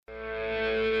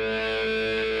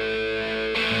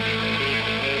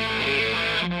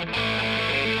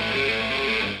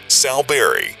Sal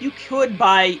Berry. You could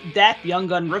buy that Young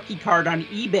Gun rookie card on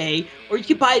eBay, or you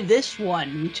could buy this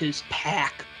one, which is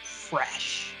pack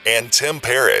fresh. And Tim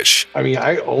Parrish. I mean,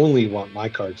 I only want my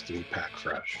cards to be pack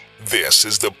fresh. This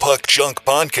is the Puck Junk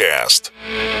Podcast.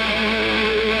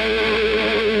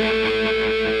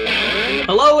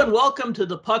 Hello and welcome to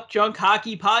the Puck Junk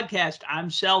Hockey Podcast.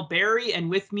 I'm Sal Berry, and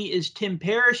with me is Tim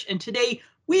Parrish, and today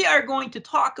we are going to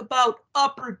talk about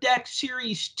Upper Deck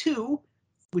Series 2,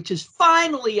 which is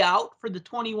finally out for the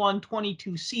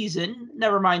 21-22 season.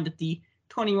 Never mind that the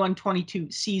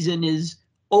 21-22 season is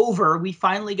over. We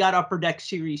finally got Upper Deck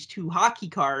Series 2 hockey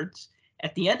cards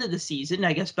at the end of the season.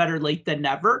 I guess better late than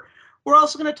never. We're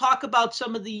also going to talk about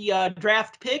some of the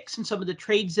draft picks and some of the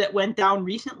trades that went down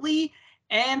recently,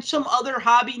 and some other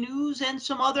hobby news and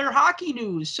some other hockey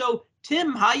news. So,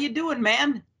 Tim, how you doing,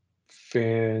 man?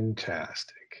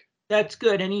 Fantastic. That's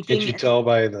good. Anything? Can't you tell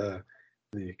by the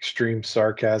extreme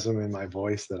sarcasm in my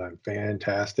voice that I'm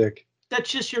fantastic?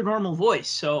 That's just your normal voice,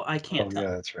 so I can't tell. Yeah,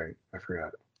 that's right. I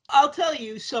forgot. I'll tell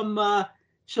you some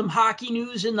hockey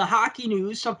news in the hockey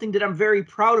news, something that I'm very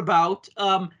proud about.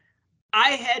 I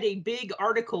had a big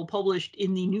article published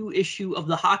in the new issue of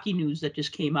the Hockey News that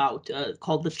just came out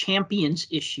called the Champions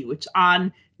issue. It's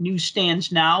on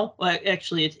newsstands now.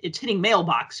 Actually, it's hitting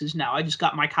mailboxes now. I just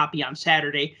got my copy on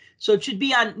Saturday. So it should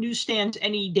be on newsstands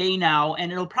any day now,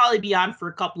 and it'll probably be on for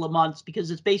a couple of months because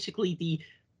it's basically the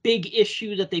big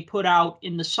issue that they put out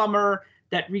in the summer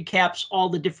that recaps all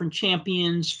the different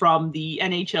champions from the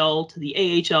NHL to the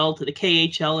AHL to the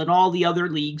KHL and all the other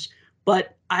leagues.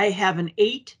 But I have an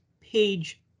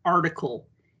 8-page article.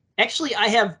 Actually, I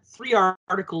have 3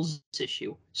 articles in this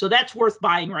issue. So that's worth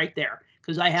buying right there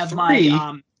because I have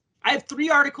I have 3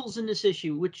 articles in this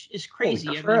issue, which is crazy.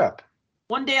 Holy crap.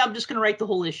 One day I'm just going to write the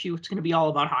whole issue. It's going to be all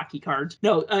about hockey cards.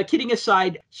 No, kidding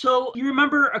aside. So you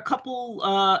remember a couple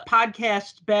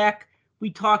podcasts back, we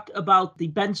talked about the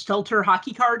Ben Stelter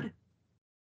hockey card?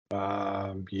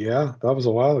 Yeah, that was a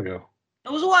while ago.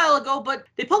 It was a while ago, but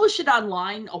they published it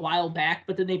online a while back,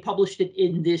 but then they published it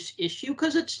in this issue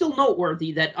because it's still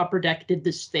noteworthy that Upper Deck did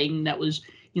this thing that was,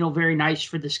 very nice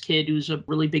for this kid who's a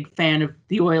really big fan of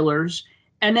the Oilers.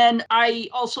 And then I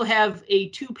also have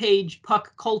a 2-page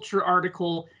Puck Culture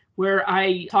article where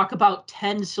I talk about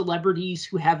 10 celebrities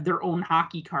who have their own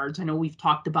hockey cards. I know we've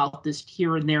talked about this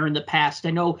here and there in the past. I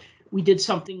know we did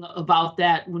something about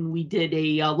that when we did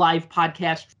a live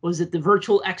podcast. Was it the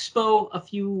Virtual Expo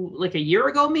a year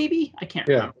ago, maybe? I can't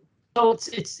remember. So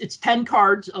it's 10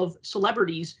 cards of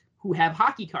celebrities who have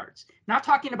hockey cards. Not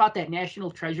talking about that National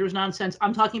Treasures nonsense.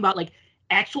 I'm talking about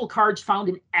actual cards found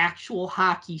in actual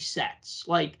hockey sets,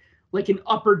 like an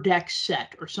Upper Deck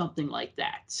set or something like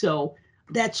that. So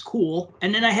that's cool.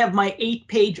 And then I have my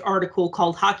 8-page article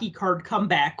called Hockey Card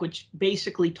Comeback, which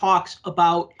basically talks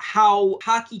about how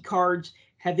hockey cards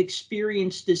have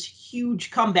experienced this huge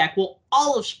comeback. Well,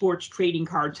 all of sports trading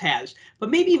cards has, but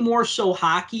maybe more so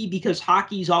hockey, because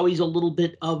hockey is always a little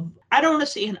bit of, I don't want to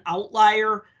say an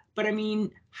outlier, but I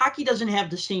mean, hockey doesn't have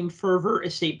the same fervor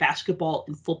as, say, basketball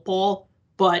and football.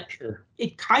 But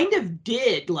It kind of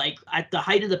did, at the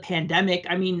height of the pandemic.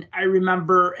 I mean, I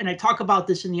remember, and I talk about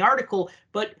this in the article,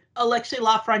 but Alexis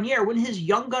Lafreniere, when his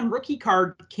Young Gun rookie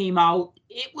card came out,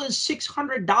 it was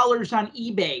 $600 on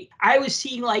eBay. I was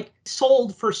seeing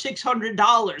sold for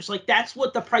 $600. That's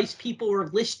what the price people were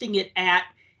listing it at,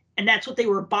 and that's what they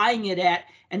were buying it at.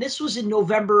 And this was in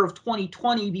November of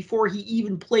 2020 before he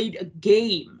even played a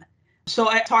game. So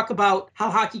I talk about how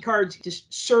hockey cards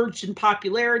just surged in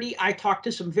popularity. I talked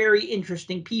to some very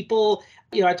interesting people.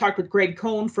 I talked with Greg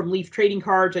Cohn from Leaf Trading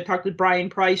Cards. I talked with Brian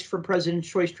Price from President's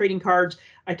Choice Trading Cards.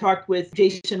 I talked with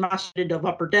Jason Massid of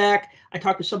Upper Deck. I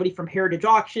talked with somebody from Heritage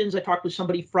Auctions. I talked with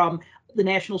somebody from the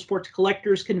National Sports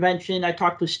Collectors Convention. I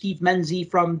talked with Steve Menzie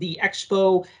from the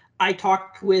Expo. I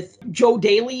talked with Joe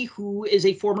Daly, who is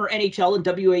a former NHL and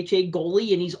WHA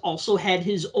goalie, and he's also had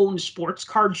his own sports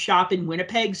card shop in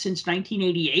Winnipeg since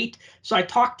 1988. So I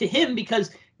talked to him because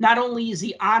not only is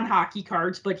he on hockey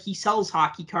cards, but he sells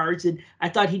hockey cards. And I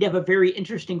thought he'd have a very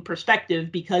interesting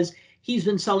perspective because he's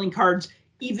been selling cards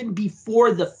even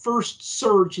before the first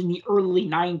surge in the early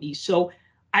 90s. So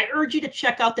I urge you to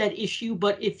check out that issue,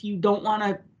 but if you don't want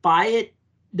to buy it,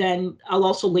 then I'll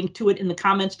also link to it in the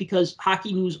comments because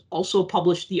Hockey News also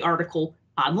published the article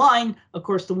online. Of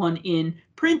course, the one in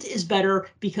print is better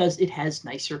because it has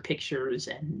nicer pictures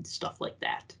and stuff like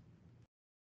that.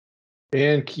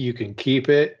 And you can keep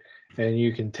it and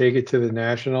you can take it to the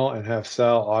National and have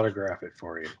Sal autograph it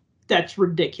for you. That's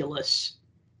ridiculous.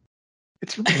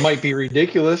 It might be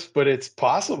ridiculous, but it's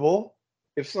possible.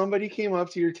 If somebody came up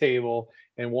to your table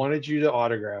and wanted you to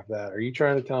autograph that, are you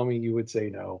trying to tell me you would say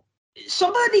no?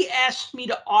 Somebody asked me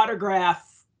to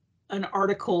autograph an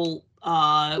article.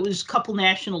 It was a couple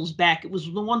nationals back. It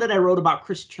was the one that I wrote about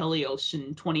Chris Chelios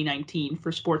in 2019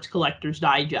 for Sports Collectors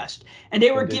Digest, and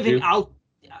they were And did giving you? out.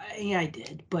 Yeah, I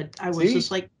did, but I was See?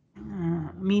 just like, I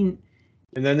mean,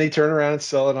 And then they turn around and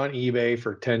sell it on eBay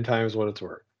for 10 times what it's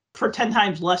worth. for 10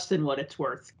 times less than what it's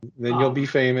worth. Then you'll be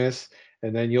famous,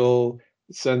 and then you'll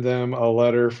send them a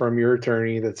letter from your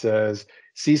attorney that says,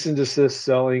 cease and desist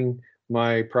selling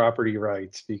my property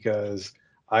rights because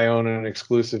I own an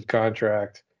exclusive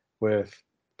contract with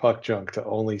Puck Junk to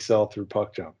only sell through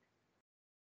Puck Junk.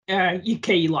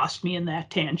 You lost me in that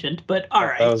tangent, but all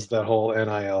right. That was that whole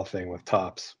NIL thing with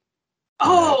Topps.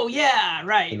 Oh, yeah,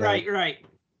 right.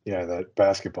 Yeah, that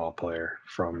basketball player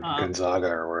from Gonzaga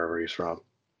or wherever he's from.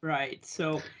 Right.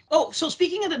 So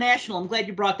speaking of the National, I'm glad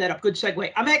you brought that up. Good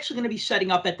segue. I'm actually going to be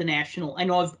setting up at the National. I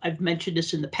know I've mentioned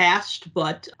this in the past,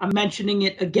 but I'm mentioning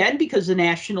it again because the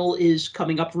National is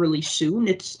coming up really soon.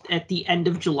 It's at the end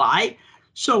of July.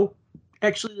 So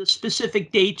actually the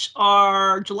specific dates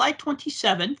are July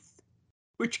 27th,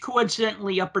 which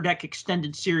coincidentally Upper Deck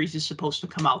Extended Series is supposed to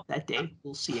come out that day.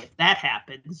 We'll see if that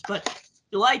happens. But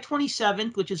July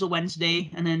 27th, which is a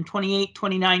Wednesday, and then 28,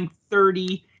 29,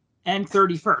 30, and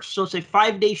 31st. So it's a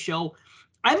 5-day show.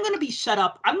 I'm going to be set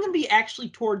up. I'm going to be actually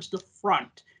towards the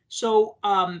front. So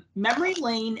Memory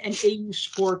Lane and AU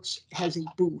Sports has a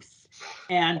booth,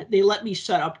 and they let me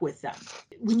set up with them.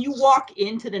 When you walk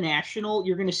into the National,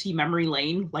 you're going to see Memory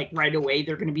Lane like right away.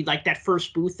 They're going to be like that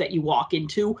first booth that you walk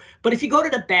into. But if you go to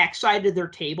the backside of their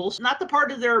tables, not the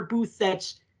part of their booth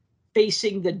that's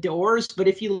facing the doors, but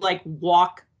if you like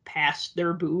walk past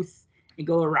their booth and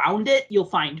go around it, you'll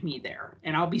find me there.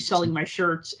 And I'll be selling my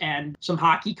shirts and some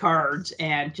hockey cards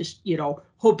and just,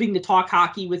 hoping to talk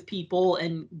hockey with people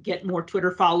and get more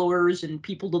Twitter followers and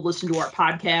people to listen to our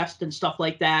podcast and stuff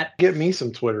like that. Get me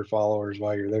some Twitter followers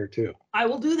while you're there too. I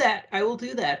will do that. I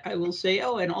will say,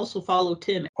 and also follow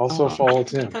Tim. Follow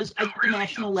Tim. Because I did the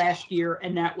National last year,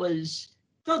 and that was,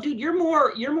 no, dude, you're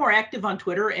more active on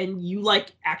Twitter, and you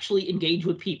like actually engage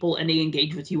with people, and they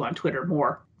engage with you on Twitter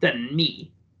more than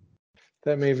me.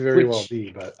 That may very well be,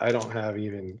 but I don't have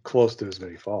even close to as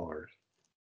many followers.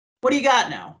 What do you got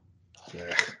now?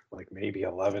 Yeah, like maybe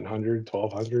 1,100,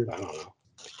 1,200. I don't know.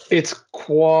 It's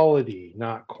quality,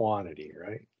 not quantity,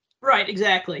 right? Right,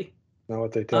 exactly. Is that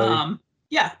what they tell you?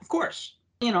 Yeah, of course.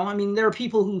 There are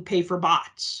people who pay for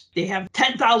bots. They have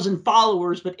 10,000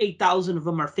 followers, but 8,000 of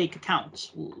them are fake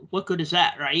accounts. What good is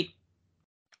that, right?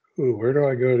 Ooh, where do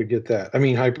I go to get that? I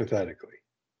mean, hypothetically.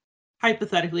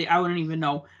 Hypothetically, I wouldn't even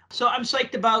know. So I'm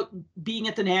psyched about being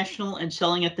at the National and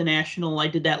selling at the National. I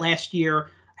did that last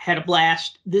year. Had a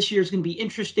blast. This year's going to be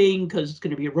interesting because it's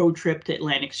going to be a road trip to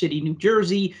Atlantic City, New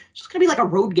Jersey. So it's going to be like a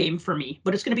road game for me,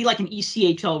 but it's going to be like an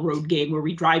ECHL road game where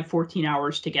we drive 14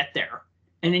 hours to get there.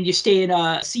 And then you stay in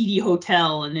a seedy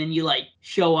hotel and then you like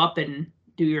show up and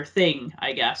do your thing,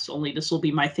 I guess. Only this will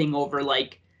be my thing over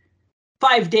like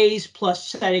 5 days plus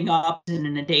setting up and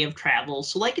then a day of travel.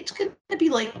 So like it's going to be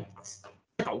like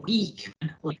a week.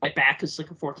 Like my back is like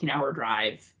a 14-hour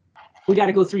drive. We got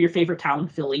to go through your favorite town,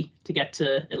 Philly, to get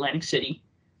to Atlantic City.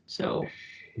 So.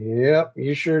 Yep,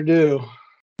 you sure do.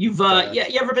 You've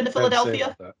you ever been to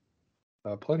Philadelphia?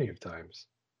 Plenty of times.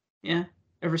 Yeah.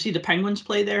 Ever see the Penguins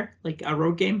play there, like a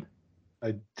road game?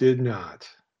 I did not.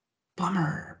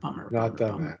 Bummer. Not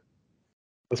done that.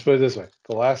 Let's put it this way.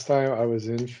 The last time I was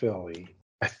in Philly,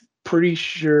 I'm pretty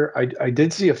sure I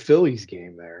did see a Phillies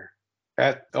game there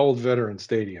at Old Veteran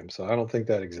Stadium. So I don't think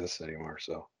that exists anymore.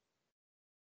 So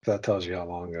that tells you how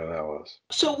long ago that was.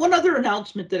 So one other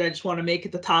announcement that I just want to make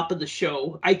at the top of the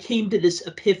show. I came to this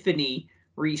epiphany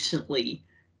recently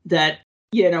that,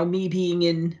 me being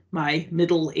in my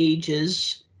middle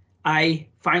ages, I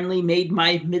finally made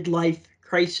my midlife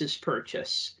crisis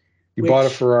purchase. You bought a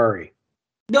Ferrari.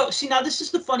 No, see, now this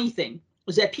is the funny thing,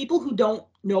 is that people who don't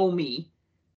know me,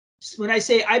 when I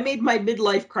say I made my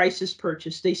midlife crisis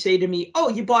purchase, they say to me, oh,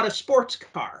 you bought a sports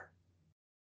car,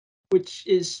 which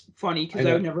is funny because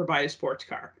I would never buy a sports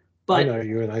car. But I know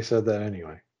you, and I said that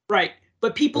anyway. Right.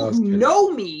 But people who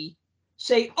know me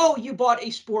say, oh, you bought a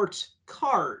sports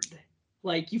card.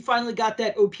 Like you finally got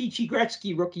that O-Pee-Chee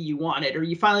Gretzky rookie you wanted, or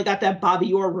you finally got that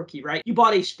Bobby Orr rookie, right? You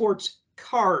bought a sports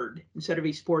card instead of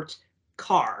a sports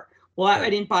car. Well, I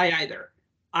didn't buy either.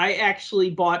 I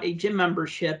actually bought a gym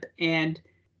membership and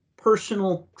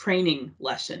personal training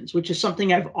lessons, which is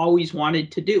something I've always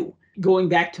wanted to do. Going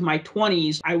back to my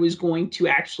 20s, I was going to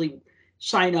actually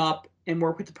sign up and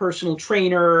work with a personal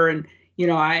trainer. And,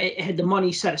 I had the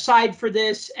money set aside for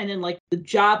this. And then like the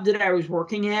job that I was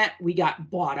working at, we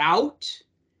got bought out.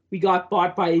 We got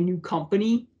bought by a new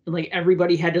company. like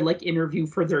everybody had to like interview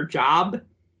for their job.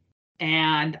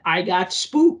 And I got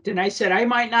spooked and I said, I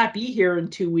might not be here in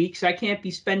 2 weeks. I can't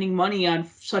be spending money on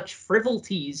such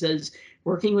frivolities as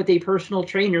working with a personal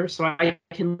trainer so I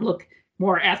can look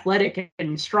more athletic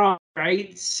and strong,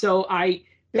 right? So I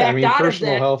Yeah, I backed mean, out of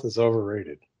personal that. health is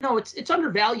overrated. No, it's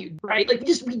undervalued, right? Like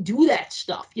we do that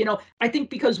stuff, I think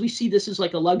because we see this as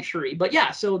like a luxury. But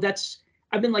yeah, so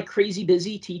I've been like crazy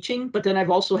busy teaching, but then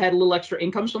I've also had a little extra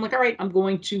income. So I'm like, all right, I'm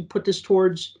going to put this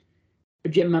towards a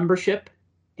gym membership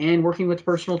and working with a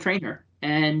personal trainer.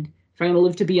 And if I'm going to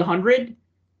live to be 100,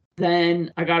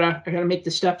 then I gotta make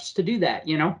the steps to do that.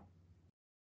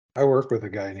 I work with a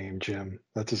guy named Jim.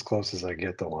 That's as close as I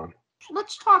get to one.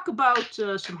 Let's talk about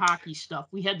some hockey stuff.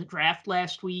 We had the draft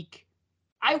last week.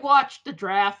 I watched the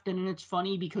draft, and it's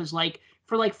funny because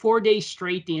for 4 days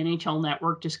straight, the NHL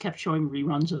Network just kept showing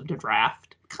reruns of the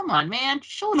draft. Come on, man,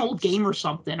 show an old game or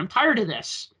something. I'm tired of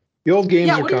this. The old games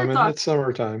are what are your coming. thoughts? It's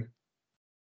summertime.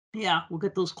 Yeah, we'll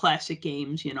get those classic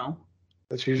games,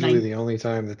 That's usually the only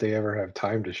time that they ever have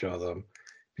time to show them,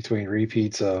 between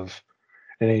repeats of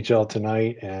NHL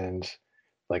Tonight and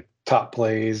like top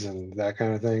plays and that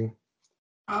kind of thing.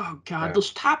 Oh God, Yeah.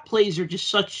 those top plays are just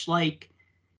such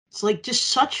it's like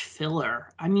just such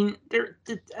filler. I mean, It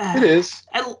is.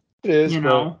 It is.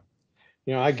 But,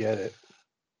 I get it.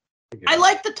 I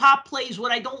like the top plays.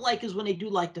 What I don't like is when they do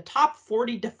like the top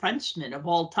 40 defensemen of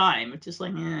all time. It's just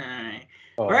like, I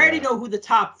already know who the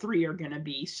top 3 are gonna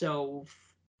be. So,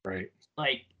 right.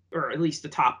 Or at least the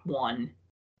top 1.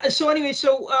 So anyway,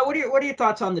 what are your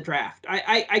thoughts on the draft?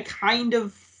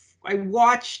 I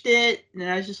watched it and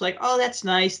I was just like, oh, that's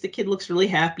nice. The kid looks really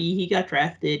happy. He got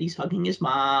drafted. He's hugging his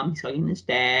mom. He's hugging his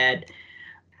dad.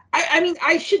 I mean,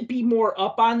 I should be more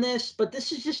up on this, but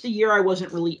this is just a year I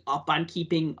wasn't really up on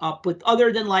keeping up with,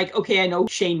 other than okay, I know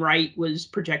Shane Wright was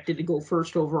projected to go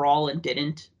first overall and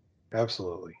didn't.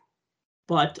 Absolutely.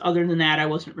 But other than that, I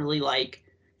wasn't really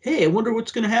hey, I wonder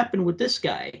what's going to happen with this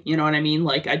guy. You know what I mean?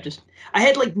 I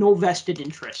had no vested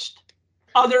interest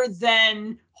other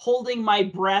than holding my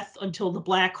breath until the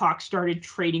Blackhawks started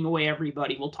trading away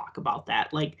everybody. We'll talk about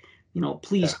that.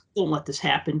 Please don't let this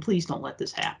happen. Please don't let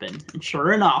this happen. And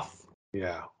sure enough.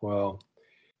 Yeah. Well,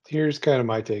 here's kind of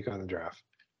my take on the draft.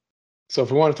 So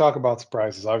if we want to talk about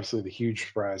surprises, obviously the huge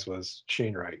surprise was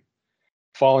Shane Wright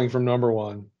falling from number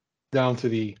 1 down to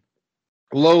the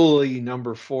lowly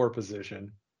number 4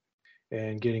 position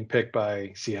and getting picked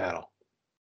by Seattle.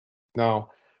 Now,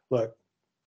 look,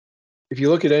 if you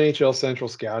look at NHL Central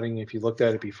Scouting, if you looked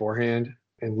at it beforehand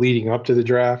and leading up to the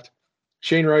draft,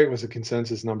 Shane Wright was a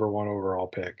consensus number 1 overall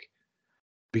pick.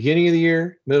 Beginning of the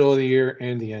year, middle of the year,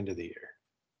 and the end of the year.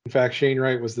 In fact, Shane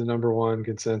Wright was the number 1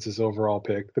 consensus overall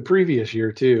pick the previous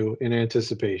year, too, in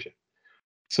anticipation.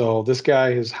 So this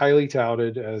guy is highly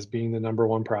touted as being the number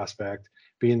 1 prospect,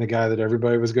 being the guy that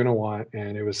everybody was going to want,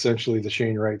 and it was essentially the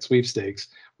Shane Wright sweepstakes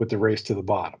with the race to the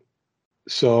bottom.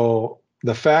 So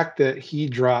the fact that he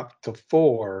dropped to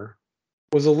 4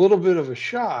 was a little bit of a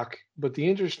shock, but the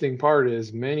interesting part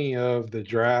is many of the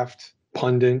draft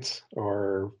pundits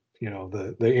or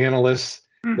the analysts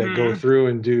that go through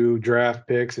and do draft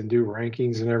picks and do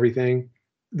rankings and everything,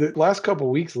 the last couple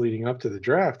of weeks leading up to the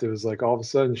draft, it was like all of a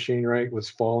sudden Shane Wright was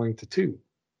falling to 2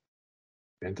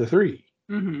 and to 3.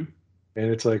 Mm-hmm. And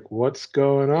it's like, what's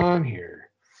going on here?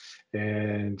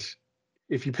 And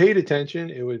if you paid attention,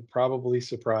 it would probably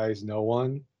surprise no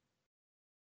one.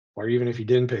 Or even if you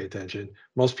didn't pay attention,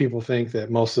 most people think that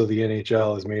most of the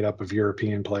NHL is made up of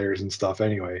European players and stuff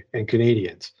anyway, and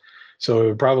Canadians. So it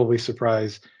would probably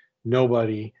surprise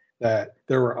nobody that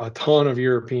there were a ton of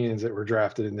Europeans that were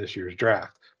drafted in this year's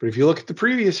draft. But if you look at the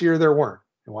previous year, there weren't.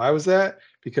 And why was that?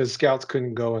 Because scouts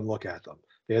couldn't go and look at them.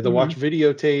 They had to watch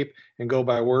videotape and go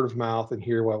by word of mouth and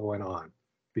hear what went on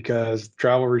because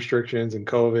travel restrictions and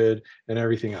COVID and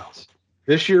everything else.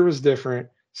 This year was different.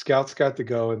 Scouts got to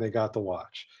go and they got to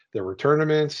watch. There were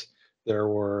tournaments. There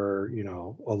were,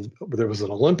 there was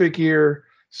an Olympic year.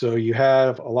 So you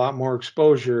have a lot more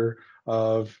exposure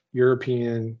of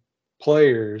European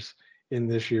players in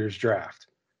this year's draft.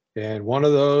 And one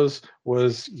of those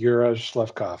was Juraj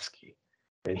Slafkovsky.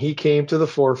 And he came to the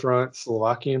forefront,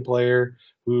 Slovakian player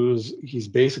he's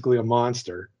basically a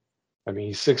monster. I mean,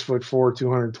 he's 6'4",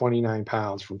 229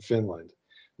 pounds from Finland.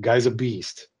 The guy's a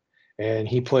beast. And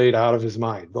he played out of his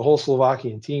mind. The whole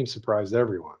Slovakian team surprised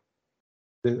everyone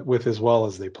with as well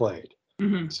as they played.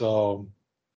 Mm-hmm. So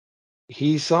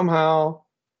he somehow,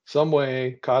 some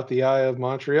way caught the eye of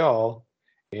Montreal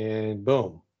and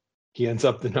boom, he ends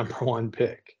up the number 1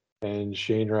 pick. And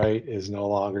Shane Wright is no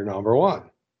longer number 1.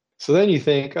 So then you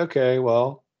think, okay,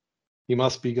 well, he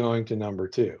must be going to number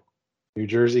 2. New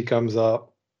Jersey comes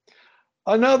up.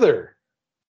 Another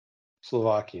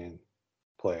Slovakian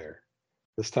player,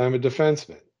 this time a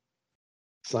defenseman,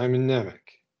 Simon Nemec,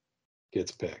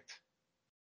 gets picked.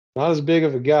 Not as big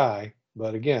of a guy,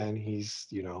 but again, he's,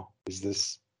 is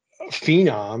this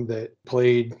phenom that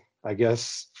played, I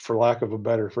guess, for lack of a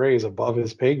better phrase, above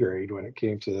his pay grade when it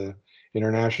came to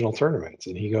international tournaments.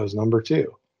 And he goes number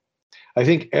 2. I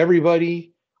think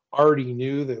everybody already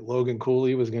knew that Logan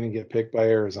Cooley was going to get picked by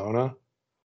Arizona.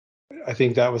 I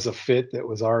think that was a fit that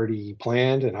was already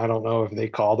planned. And I don't know if they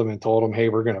called him and told him, hey,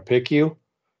 we're going to pick you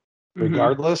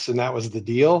regardless. And that was the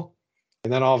deal.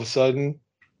 And then all of a sudden,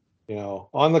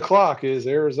 on the clock is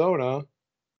Arizona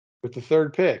with the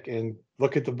 3rd pick. And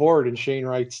look at the board, and Shane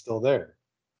Wright's still there.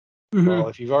 Well,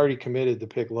 if you've already committed to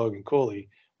pick Logan Cooley,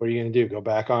 what are you going to do? Go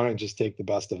back on it and just take the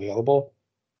best available?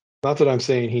 Not that I'm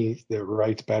saying that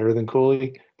Wright's better than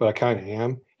Cooley, but I kind of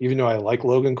am. Even though I like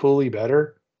Logan Cooley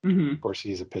better. Of course,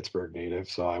 he's a Pittsburgh native,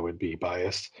 so I would be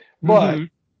biased. But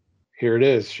here it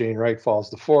is. Shane Wright falls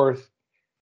to 4th,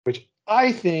 which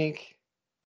I think,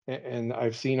 and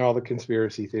I've seen all the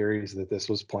conspiracy theories that this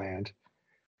was planned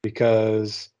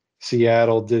because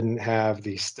Seattle didn't have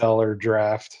the stellar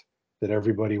draft that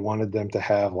everybody wanted them to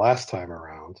have last time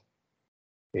around.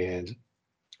 And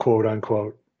quote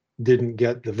unquote, didn't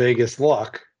get the Vegas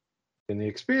luck in the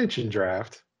expansion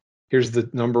draft. Here's the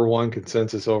number 1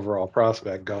 consensus overall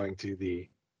prospect going to the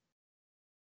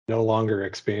no longer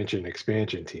expansion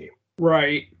team.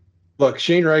 Right. Look,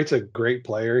 Shane Wright's a great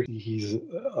player. He's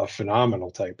a phenomenal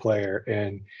type player.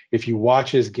 And if you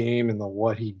watch his game and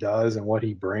what he does and what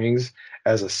he brings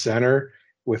as a center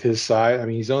with his size, I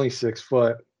mean, he's only 6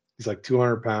 foot. He's like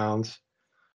 200 pounds.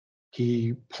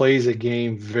 He plays a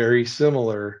game very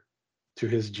similar to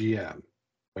his GM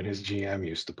when his GM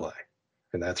used to play.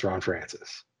 And that's Ron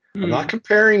Francis. I'm not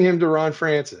comparing him to Ron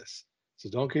Francis. So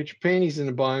don't get your panties in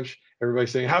a bunch.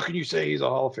 Everybody's saying, how can you say he's a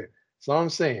Hall of Fame? That's all I'm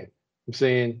saying. I'm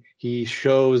saying he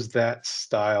shows that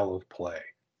style of play.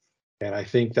 And I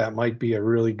think that might be a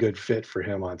really good fit for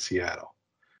him on Seattle.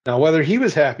 Now, whether he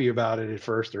was happy about it at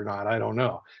first or not, I don't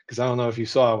know. Because I don't know if you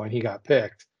saw when he got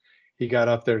picked, he got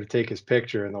up there to take his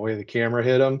picture, and the way the camera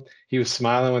hit him, he was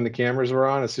smiling when the cameras were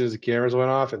on. As soon as the cameras went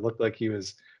off, it looked like he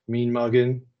was mean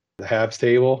mugging the Habs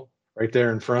table right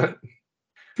there in front.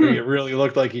 I mean, it really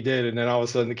looked like he did. And then all of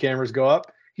a sudden the cameras go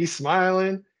up, he's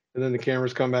smiling, and then the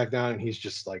cameras come back down and he's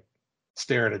just like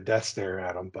staring a death stare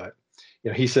at him. But,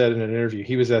 he said in an interview,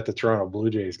 he was at the Toronto Blue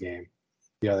Jays game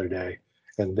the other day,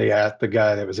 and they asked the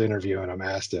guy that was interviewing him,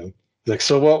 asked him, he's like,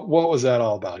 so what was that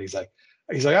all about? He's like,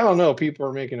 I don't know. People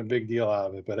are making a big deal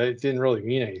out of it, but it didn't really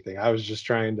mean anything. I was just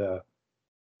trying to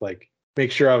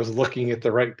make sure I was looking at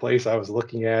the right place. I was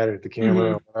looking at the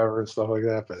camera or whatever and stuff like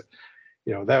that. But,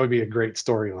 that would be a great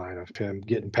storyline of him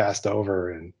getting passed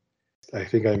over. And I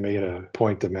think I made a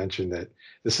point to mention that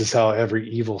this is how every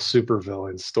evil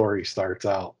supervillain story starts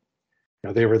out.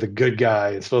 They were the good guy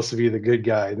and supposed to be the good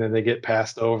guy, and then they get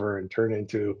passed over and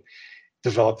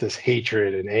develop this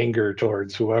hatred and anger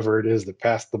towards whoever it is that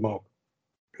passed them over.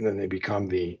 And then they become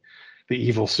the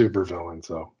evil supervillain.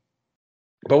 So,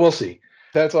 but we'll see.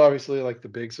 That's obviously like the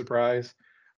big surprise,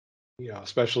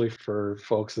 especially for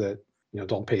folks that,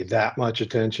 don't pay that much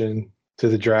attention to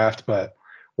the draft. But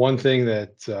one thing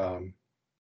that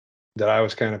I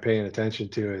was kind of paying attention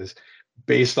to is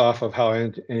based off of how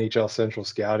NHL Central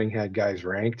Scouting had guys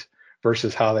ranked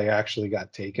versus how they actually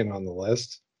got taken on the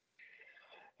list.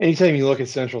 Anytime you look at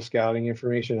Central Scouting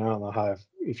information, I don't know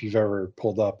if you've ever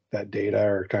pulled up that data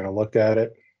or kind of looked at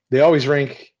it. They always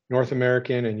rank North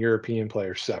American and European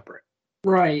players separate.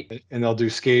 Right. And they'll do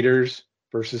skaters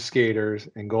versus skaters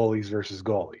and goalies versus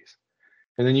goalies.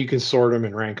 And then you can sort them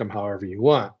and rank them however you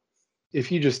want.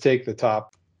 If you just take the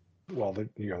top,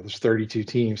 there's 32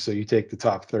 teams, so you take the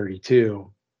top 32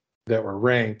 that were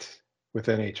ranked with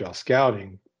NHL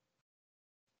Scouting.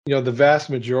 The vast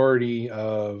majority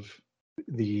of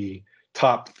the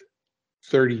top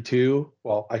 32,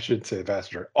 well, I shouldn't say the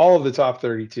vast majority, all of the top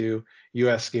 32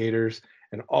 U.S. skaters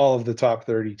and all of the top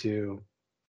 32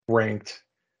 ranked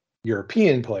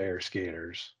European player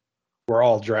skaters were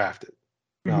all drafted.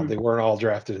 Now, they weren't all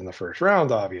drafted in the first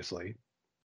round, obviously.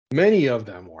 Many of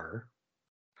them were.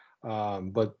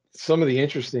 But some of the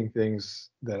interesting things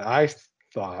that I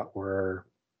thought were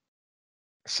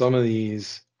some of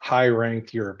these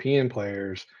high-ranked European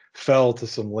players fell to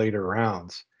some later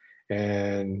rounds.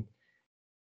 And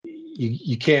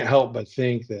you can't help but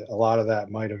think that a lot of that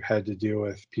might have had to do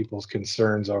with people's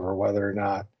concerns over whether or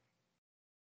not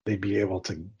they'd be able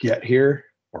to get here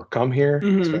or come here,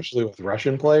 especially with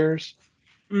Russian players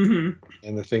and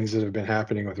the things that have been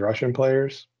happening with Russian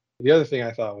players. The other thing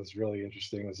I thought was really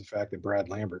interesting was the fact that Brad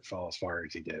Lambert fell as far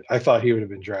as he did. I thought he would have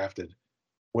been drafted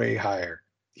way higher.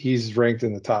 He's ranked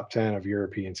in the top 10 of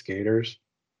European skaters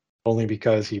only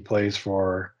because he plays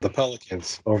for the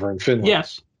Pelicans over in Finland.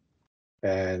 Yes.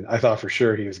 And I thought for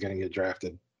sure he was going to get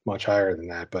drafted much higher than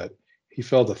that, but he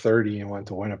fell to 30 and went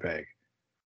to Winnipeg.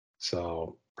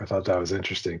 So I thought that was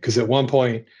interesting because at one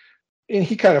point, and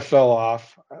he kind of fell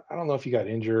off. I don't know if he got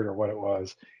injured or what it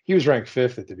was. He was ranked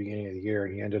 5th at the beginning of the year,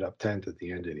 and he ended up 10th at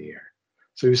the end of the year.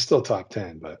 So he was still top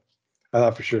 10, but I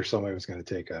thought for sure somebody was going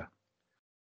to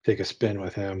take a spin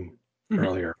with him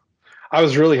earlier. I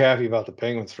was really happy about the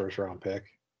Penguins' first round pick.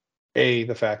 A,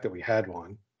 the fact that we had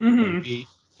one, and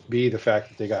B, the fact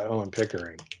that they got Owen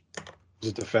Pickering,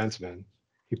 who's a defenseman.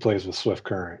 He plays with Swift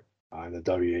Current in the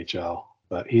WHL,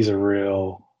 but he's a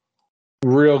real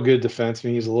good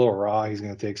defenseman. He's a little raw. He's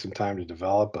going to take some time to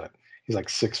develop, but he's like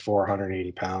 6'4",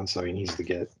 180 pounds, so he needs to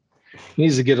get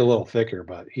a little thicker,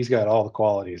 but he's got all the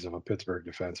qualities of a Pittsburgh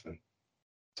defenseman.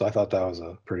 So I thought that was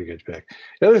a pretty good pick.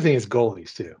 The other thing is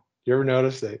goalies too. You ever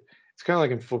notice that it's kind of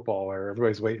like in football where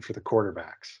everybody's waiting for the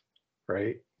quarterbacks,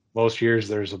 right? Most years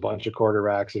there's a bunch of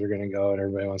quarterbacks that are going to go, and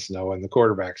everybody wants to know when the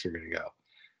quarterbacks are going to go.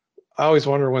 I always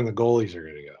wonder when the goalies are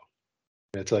going to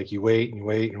go. It's like you wait and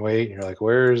wait and wait, and you're like,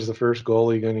 where is the first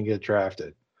goalie going to get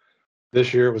drafted?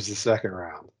 This year it was the second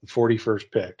round, the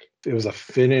 41st pick. It was a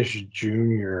Finnish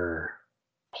junior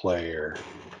player,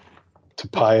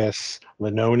 Topias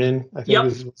Lenonen, I think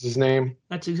is his name.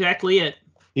 That's exactly it.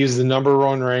 He was the number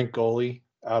 1 ranked goalie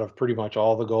out of pretty much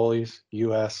all the goalies,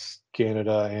 U.S.,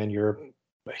 Canada, and Europe.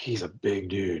 But he's a big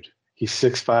dude. He's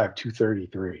 6'5",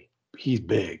 233. He's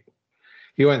big.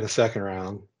 He went in the second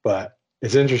round, but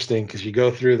it's interesting because you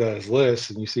go through those lists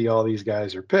and you see all these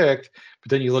guys are picked, but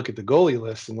then you look at the goalie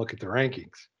list and look at the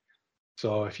rankings.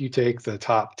 So if you take the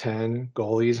top 10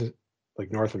 goalies,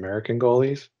 like North American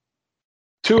goalies,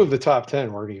 2 of the top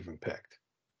 10 weren't even picked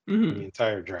in the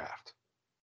entire draft.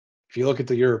 If you look at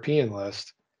the European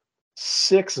list,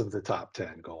 6 of the top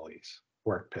 10 goalies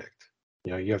weren't picked.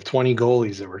 You know, you have 20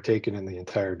 goalies that were taken in the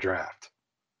entire draft.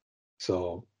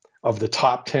 So of the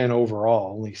top 10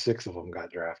 overall, only 6 of them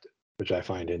got drafted, which I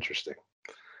find interesting.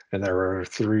 And there were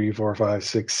 7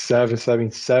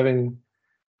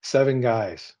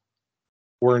 guys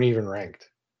weren't even ranked,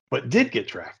 but did get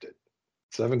drafted.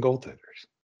 7 goaltenders,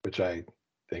 which I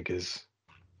think is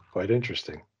quite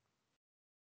interesting.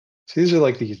 So these are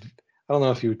like these, I don't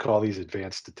know if you would call these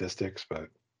advanced statistics, but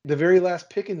the very last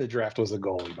pick in the draft was a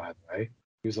goalie, by the way.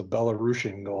 He was a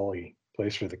Belarusian goalie,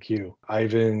 plays for the Q.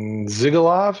 Ivan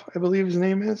Zigulov, I believe his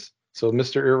name is. So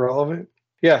Mr. Irrelevant.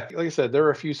 Yeah, like I said, there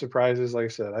were a few surprises. Like I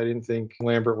said, I didn't think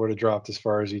Lambert would have dropped as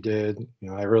far as he did. You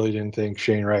know, I really didn't think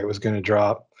Shane Wright was going to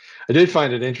drop. I did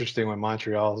find it interesting when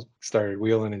Montreal started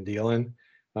wheeling and dealing.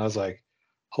 I was like,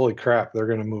 holy crap, they're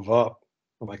going to move up.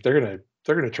 I'm like, they're going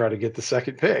to try to get the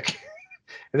second pick.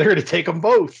 And they're going to take them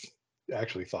both. I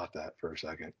actually thought that for a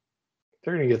second.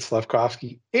 They're going to get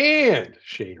Slafkovsky and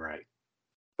Shane Wright.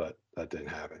 But that didn't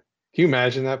happen. Can you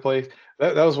imagine that place?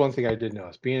 That was one thing I did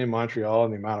notice. Being in Montreal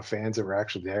and the amount of fans that were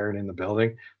actually there and in the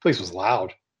building, the place was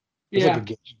loud. It was like a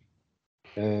game.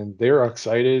 And they were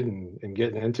excited and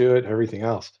getting into it and everything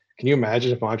else. Can you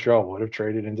imagine if Montreal would have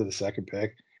traded into the second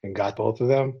pick and got both of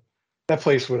them? That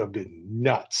place would have been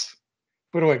nuts.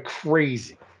 It would have went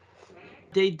crazy.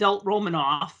 They dealt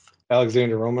Romanoff.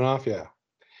 Alexander Romanoff, yeah.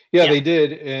 Yeah, they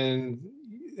did. And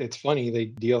it's funny, they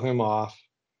deal him off.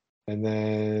 And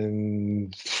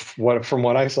then from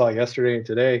what I saw yesterday and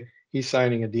today, he's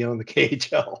signing a deal in the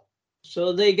KHL.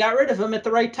 So they got rid of him at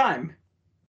the right time.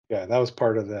 Yeah, that was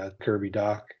part of that Kirby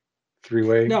Dach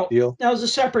 3-way deal. That was a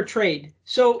separate trade.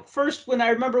 So first, when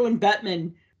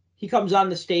Bettman, he comes on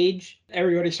the stage,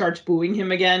 everybody starts booing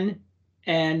him again.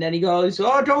 And then he goes,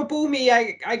 "Oh, don't boo me.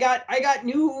 I got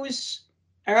news.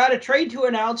 I got a trade to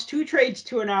announce, 2 trades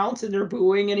to announce," and they're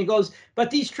booing. And he goes, "But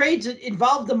these trades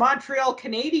involve the Montreal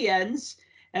Canadiens."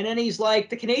 And then he's like,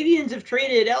 "The Canadiens have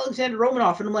traded Alexander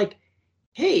Romanoff." And I'm like,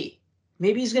 hey,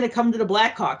 maybe he's going to come to the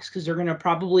Blackhawks because they're going to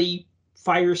probably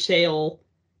fire sale.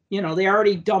 You know, they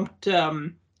already dumped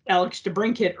Alex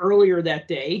DeBrincat earlier that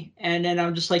day. And then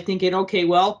I'm just like thinking, okay,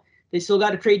 well, they still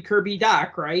got to trade Kirby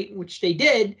Dach, right? Which they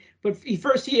did. But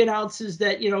he announces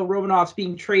that, Romanoff's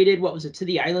being traded, what was it, to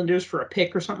the Islanders for a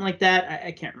pick or something like that?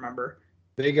 I can't remember.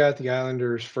 They got the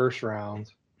Islanders first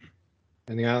round,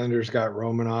 and the Islanders got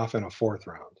Romanoff in a 4th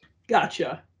round.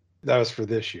 Gotcha. That was for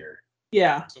this year.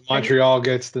 Yeah. So Montreal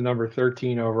gets the number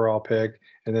 13 overall pick,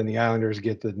 and then the Islanders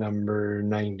get the number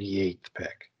 98th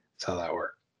pick. That's how that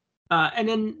worked. And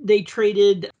then they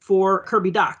traded for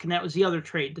Kirby Dach, and that was the other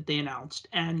trade that they announced.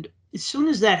 And as soon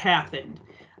as that happened,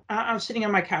 I'm sitting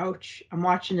on my couch. I'm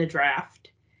watching the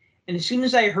draft. And as soon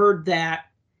as I heard that,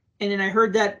 and then I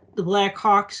heard that the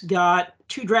Blackhawks got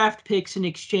 2 draft picks in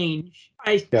exchange,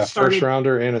 I Yeah, first started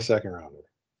rounder and a second rounder.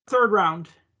 3rd round.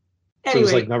 So it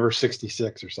was like Anyway, number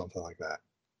 66 or something like that.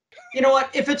 you know what?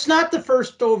 If it's not the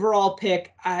 1st overall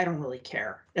pick, I don't really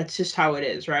care. That's just how it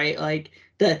is, right? Like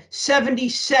the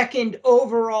 72nd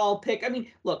overall pick. I mean,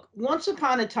 look, once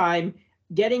upon a time,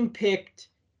 getting picked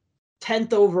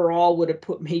 10th overall would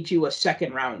have made you a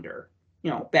 2nd rounder,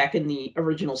 back in the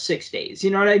original 6 days.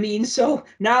 You know what I mean? So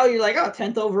now you're like, oh,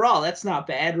 10th overall, that's not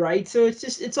bad, right? So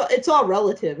it's all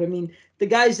relative. I mean, the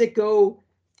guys that go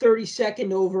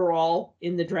 32nd overall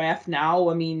in the draft now,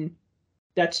 I mean,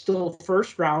 that's still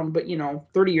 1st round, but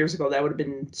 30 years ago that would have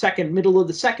been middle of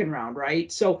the 2nd round,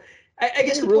 right? So I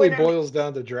guess It the really point boils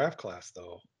down to draft class,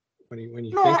 though, when you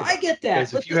no, think I about get it. that,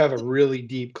 Because but if you have a really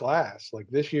deep class, like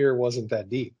this year wasn't that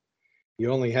deep.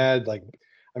 You only had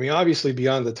obviously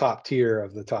beyond the top tier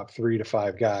of the top 3 to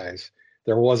 5 guys,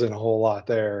 there wasn't a whole lot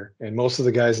there. And most of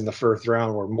the guys in the 1st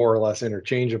round were more or less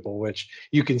interchangeable, which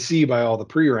you can see by all the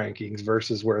pre-rankings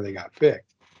versus where they got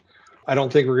picked. I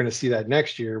don't think we're going to see that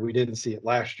next year. We didn't see it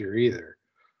last year either.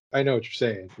 I know what you're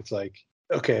saying. It's like,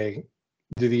 okay,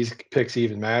 do these picks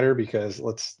even matter? Because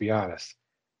let's be honest,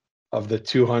 of the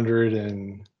 200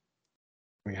 and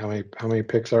how many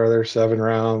picks are there? 7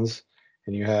 rounds,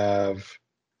 and you have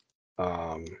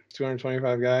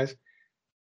 225 guys.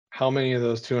 How many of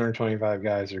those 225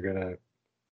 guys are going to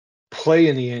play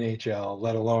in the NHL,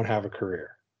 let alone have a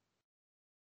career?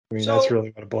 I mean, that's so really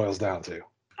what it boils down to.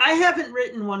 I haven't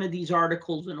written one of these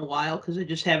articles in a while because I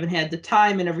just haven't had the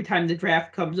time, and every time the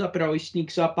draft comes up, it always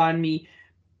sneaks up on me.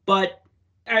 But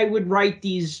I would write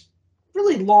these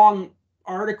really long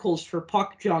articles for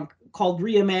Puck Junk called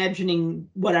Reimagining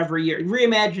whatever year,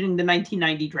 Reimagining the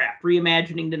 1990 draft,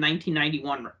 Reimagining the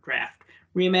 1991 draft,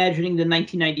 Reimagining the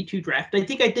 1992 draft. I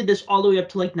think I did this all the way up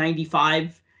to like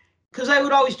 95 because I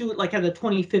would always do it like on the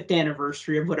 25th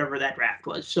anniversary of whatever that draft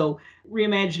was. So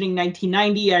Reimagining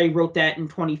 1990, I wrote that in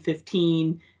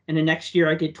 2015, and the next year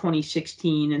I did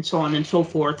 2016, and so on and so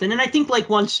forth. And then I think like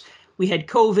once we had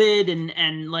COVID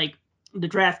and like the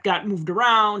draft got moved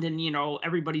around and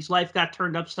everybody's life got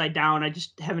turned upside down, I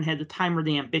just haven't had the time or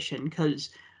the ambition because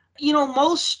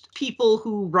most people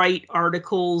who write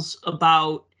articles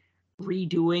about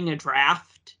redoing a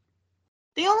draft,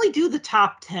 they only do the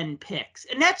top 10 picks,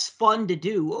 and that's fun to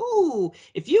do. Ooh,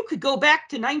 if you could go back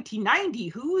to 1990,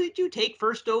 who would you take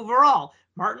 1st overall?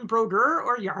 Martin Brodeur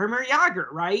or Jaromir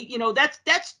Jagr, right?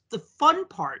 That's the fun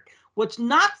part. What's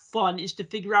not fun is to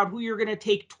figure out who you're going to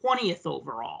take 20th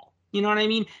overall. You know what I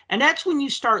mean? And that's when you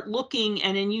start looking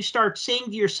and then you start saying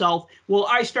to yourself, well,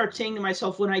 I start saying to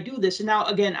myself when I do this, and now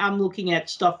again, I'm looking at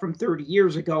stuff from 30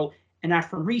 years ago and not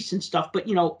from recent stuff, but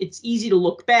it's easy to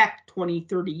look back 20,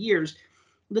 30 years.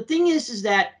 The thing is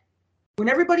that when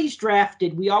everybody's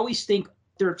drafted, we always think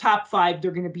they're top 5,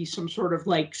 they're going to be some sort of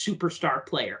like superstar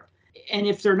player. And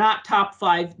if they're not top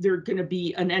 5, they're going to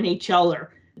be an NHLer.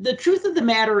 The truth of the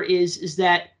matter is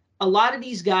that a lot of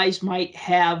these guys might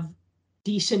have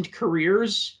decent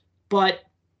careers, but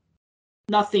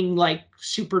nothing like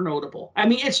super notable. I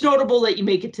mean, it's notable that you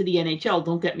make it to the NHL,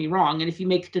 don't get me wrong. And if you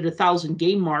make it to the 1,000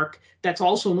 game mark, that's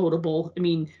also notable. I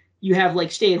mean, you have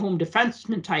like stay-at-home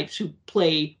defenseman types who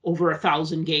play over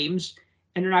 1,000 games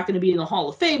and they're not going to be in the Hall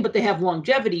of Fame, but they have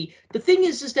longevity. The thing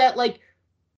is that like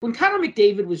when Connor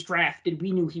McDavid was drafted,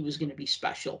 we knew he was going to be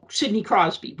special. Sidney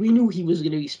Crosby, we knew he was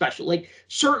going to be special. Like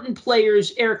certain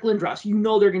players, Eric Lindros,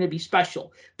 they're going to be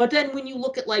special. But then when you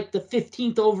look at like the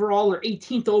 15th overall or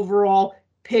 18th overall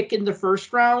pick in the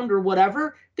 1st round or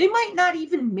whatever, they might not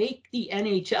even make the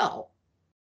NHL.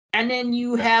 And then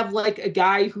you have like a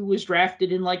guy who was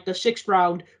drafted in like the 6th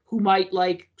round who might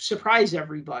like surprise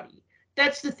everybody.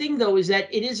 That's the thing though, is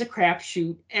that it is a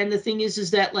crapshoot. And the thing is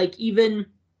that like even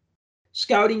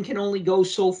scouting can only go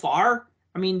so far.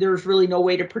 I mean, there's really no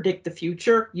way to predict the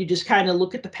future. You just kind of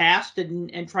look at the past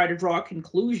and try to draw a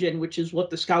conclusion, which is what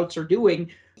the scouts are doing.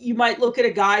 You might look at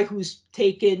a guy who's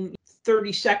taken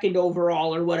 32nd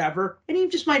overall or whatever, and he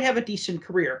just might have a decent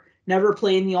career. Never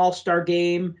play in the All-Star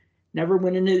game, never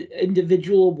win an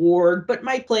individual award, but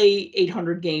might play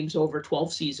 800 games over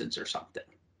 12 seasons or something.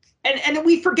 And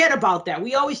we forget about that.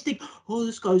 We always think, oh,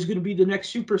 this guy's going to be the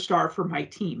next superstar for my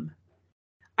team.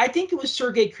 I think it was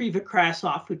Sergei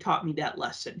Krivokrasov who taught me that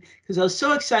lesson because I was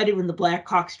so excited when the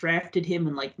Blackhawks drafted him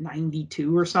in like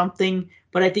 92 or something.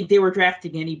 But I think they were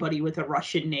drafting anybody with a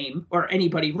Russian name or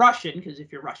anybody Russian because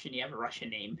if you're Russian, you have a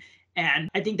Russian name. And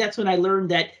I think that's when I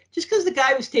learned that just because the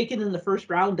guy was taken in the 1st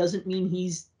round doesn't mean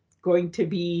he's going to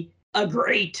be a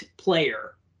great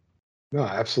player. No,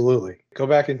 absolutely. Go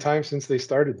back in time since they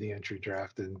started the entry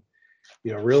draft, and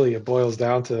really it boils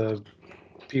down to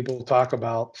people talk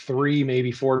about 3,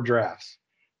 maybe 4 drafts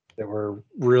that were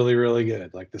really, really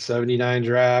good, like the 79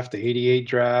 draft, the 88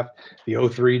 draft, the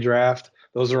 03 draft.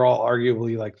 Those are all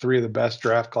arguably like 3 of the best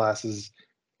draft classes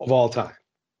of all time.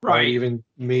 Right? Right. Even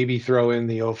maybe throw in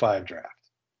the 05 draft.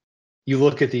 You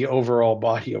look at the overall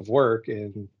body of work,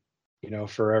 and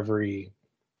for every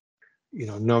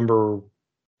number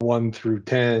 1 through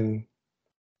 10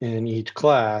 in each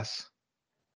class,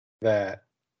 that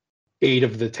 8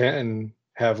 of the 10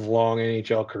 have long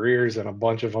NHL careers and a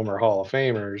bunch of them are Hall of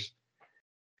Famers.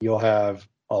 You'll have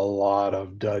a lot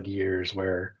of dud years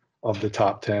where of the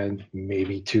top 10,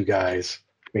 maybe 2 guys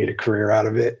made a career out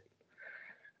of it,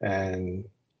 and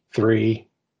 3,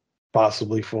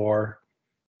 possibly 4.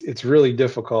 It's really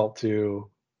difficult to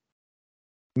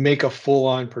make a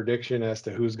full-on prediction as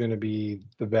to who's going to be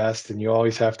the best, and you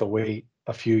always have to wait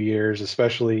a few years,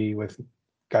 especially with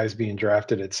guys being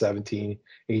drafted at 17,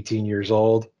 18 years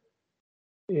old.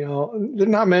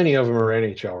 Not many of them are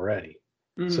NHL ready.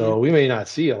 So we may not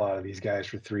see a lot of these guys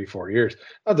for 3, 4 years.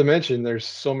 Not to mention, there's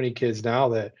so many kids now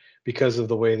that, because of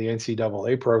the way the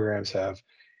NCAA programs have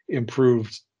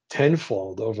improved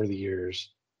tenfold over the years,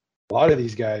 a lot of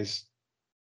these guys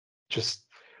just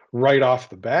right off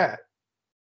the bat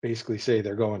basically say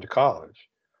they're going to college.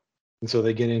 And so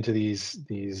they get into these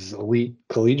elite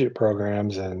collegiate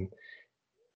programs, and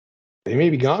they may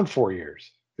be gone 4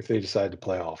 years if they decide to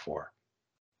play all 4.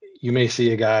 You may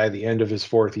see a guy at the end of his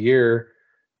 4th year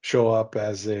show up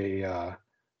as a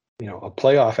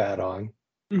playoff add-on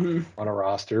on a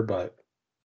roster, but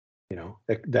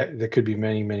that could be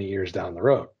many, many years down the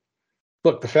road.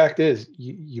 Look, the fact is,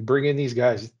 you bring in these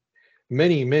guys.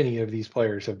 Many of these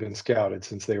players have been scouted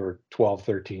since they were 12,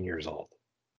 13 years old.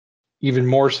 Even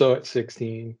more so at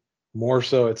 16, more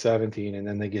so at 17, and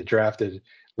then they get drafted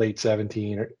late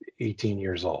 17 or 18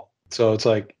 years old. So it's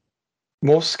like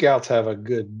most scouts have a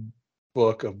good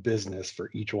book of business for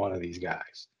each one of these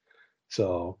guys.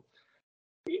 So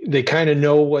they kind of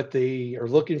know what they are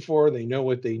looking for. They know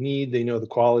what they need. They know the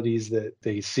qualities that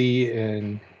they see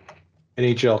in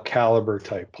NHL caliber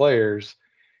type players.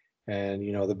 And,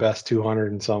 the best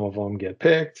 200 and some of them get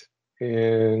picked.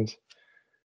 And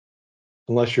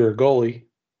unless you're a goalie,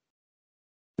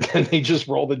 then they just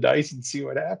roll the dice and see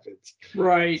what happens.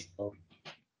 Right. So,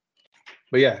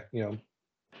 but yeah,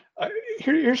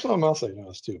 here's something else I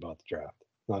noticed too about the draft.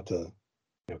 Not to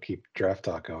keep draft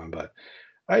talk going, but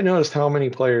I noticed how many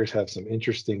players have some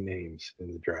interesting names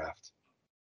in the draft,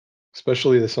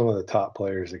 especially some of the top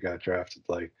players that got drafted,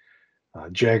 like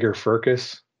Jagger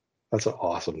Firkus. That's an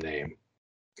awesome name.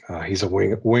 He's a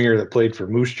winger that played for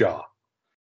Moose Jaw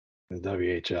in the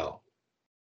WHL.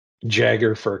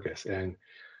 Jagger Firkus. And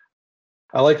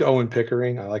I like Owen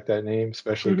Pickering. I like that name,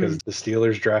 especially because the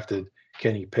Steelers drafted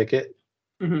Kenny Pickett.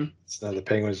 So the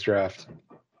Penguins draft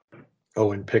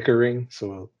Owen Pickering.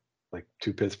 So like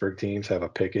 2 Pittsburgh teams have a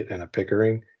Pickett and a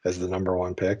Pickering as the number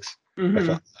 1 picks. I found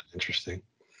that interesting.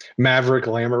 Maverick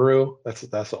Lamoureux. That's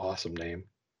an awesome name.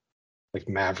 Like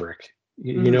Maverick.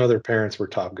 Their parents were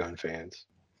Top Gun fans.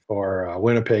 Or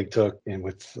Winnipeg took, and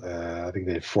with I think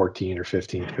they had 14 or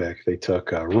 15th pick, they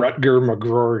took Rutger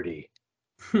McGroarty.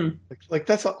 Like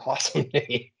that's an awesome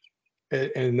name.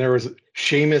 And there was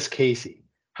Seamus Casey.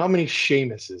 How many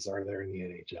Seamuses are there in the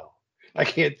NHL? I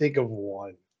can't think of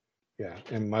one. Yeah,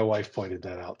 and my wife pointed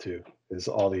that out too. Is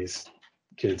all these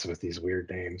kids with these weird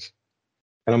names,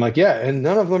 and I'm like, yeah, and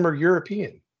none of them are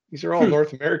European. These are all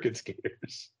North American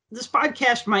skaters. This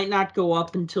podcast might not go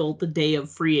up until the day of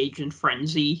free agent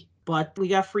frenzy, but we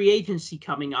got free agency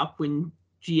coming up when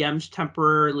GMs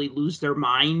temporarily lose their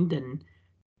mind and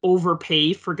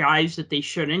overpay for guys that they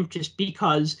shouldn't, just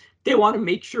because they want to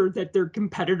make sure that their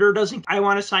competitor doesn't. I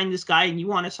want to sign this guy and you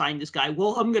want to sign this guy.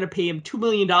 Well, I'm going to pay him $2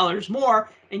 million more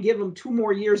and give him 2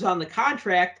 more years on the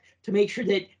contract to make sure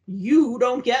that you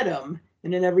don't get him.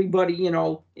 And then everybody,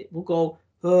 it will go,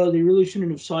 oh, they really shouldn't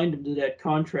have signed him to that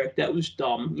contract. That was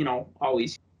dumb,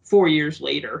 always 4 years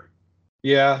later.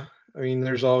 Yeah. I mean,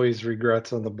 there's always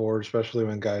regrets on the board, especially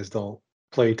when guys don't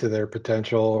play to their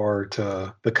potential or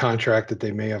to the contract that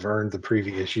they may have earned the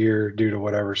previous year due to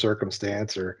whatever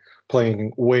circumstance, or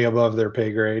playing way above their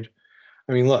pay grade.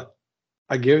 I mean, look,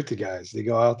 I give it to guys. They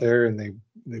go out there and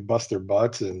they bust their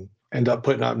butts and end up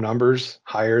putting up numbers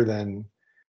higher than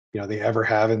they ever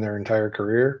have in their entire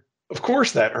career. Of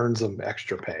course that earns them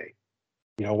extra pay.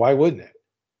 Why wouldn't it?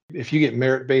 If you get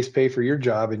merit-based pay for your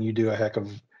job and you do a heck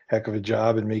of a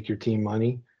job and make your team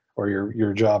money or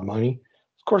your job money,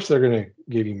 of course they're going to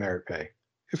give you merit pay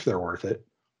if they're worth it.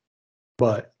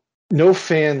 But no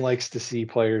fan likes to see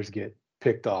players get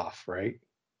picked off, right?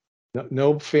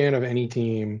 No fan of any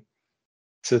team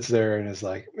sits there and is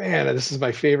like, man, this is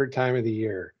my favorite time of the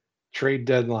year, trade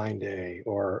deadline day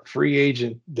or free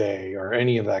agent day or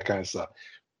any of that kind of stuff.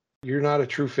 You're not a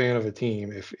true fan of a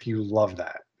team if you love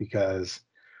that, because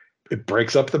it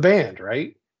breaks up the band,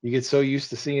 right? You get so used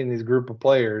to seeing these group of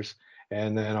players,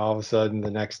 and then all of a sudden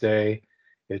the next day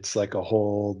it's like a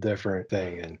whole different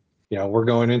thing. And we're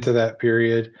going into that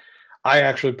period. I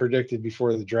actually predicted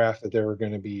before the draft that there were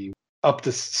going to be up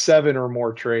to 7 or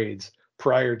more trades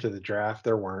prior to the draft.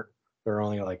 There weren't. There were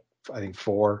only like, I think,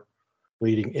 4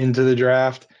 leading into the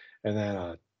draft, and then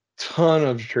a ton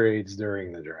of trades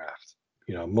during the draft.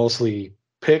 Mostly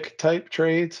pick type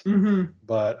trades. Mm-hmm.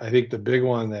 But I think the big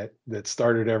one that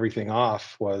started everything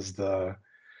off was the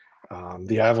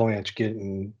Avalanche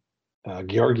getting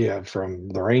Georgiev from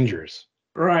the Rangers,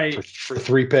 Right. for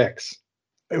 3 picks.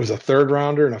 It was a 3rd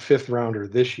rounder and a 5th rounder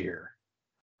this year.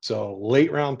 So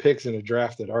late round picks in a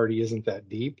draft that already isn't that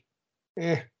deep.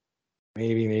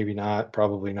 Maybe not,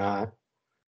 probably not.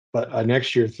 But a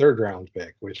next year 3rd round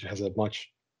pick, which has a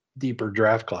much deeper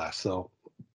draft class. So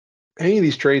any of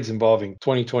these trades involving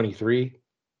 2023,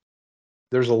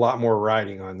 there's a lot more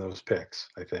riding on those picks,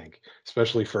 I think,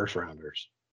 especially first rounders,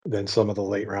 than some of the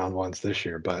late round ones this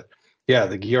year. But yeah,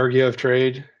 the Georgiev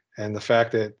trade, and the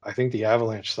fact that I think the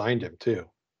Avalanche signed him too,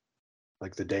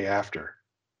 like the day after,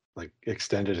 like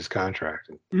extended his contract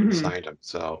and Mm-hmm. signed him.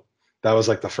 So that was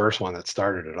like the first one that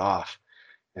started it off.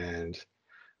 And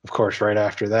of course, right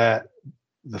after that,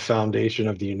 the foundation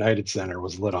of the United Center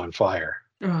was lit on fire.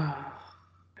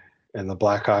 And the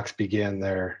Blackhawks began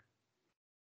their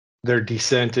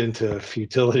descent into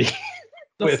futility.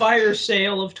 The fire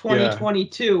sale of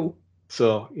 2022. Yeah.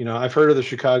 So, I've heard of the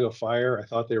Chicago Fire. I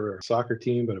thought they were a soccer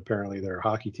team, but apparently they're a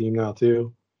hockey team now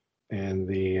too. And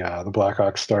the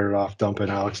Blackhawks started off dumping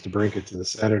Alex DeBrincat to the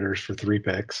Senators for 3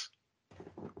 picks,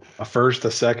 a 1st, a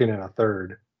 2nd, and a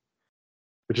 3rd,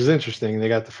 which is interesting. They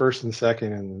got the 1st and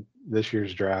 2nd in this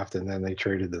year's draft, and then they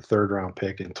traded the 3rd round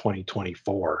pick in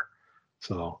 2024.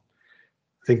 So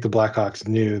I think the Blackhawks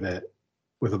knew that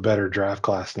with a better draft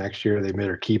class next year, they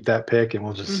better keep that pick, and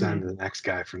we'll just send the next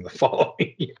guy from the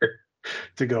following year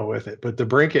to go with it. But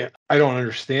DeBrincat, I don't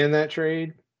understand that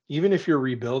trade. Even if you're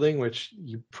rebuilding, which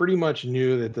you pretty much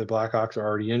knew that the Blackhawks are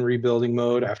already in rebuilding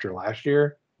mode after last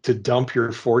year, to dump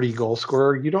your 40 goal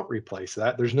scorer, you don't replace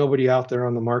that. There's nobody out there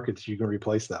on the market that you can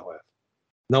replace that with.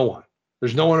 No one.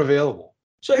 There's no one available.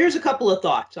 So here's a couple of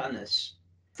thoughts on this.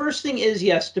 First thing is,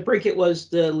 yes, DeBrincat was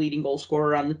the leading goal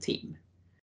scorer on the team.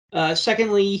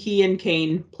 Secondly, he and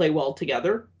Kane play well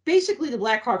together. Basically, the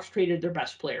Blackhawks traded their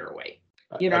best player away.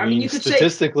 You could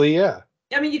statistically, yeah.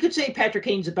 You could say Patrick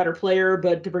Kane's a better player,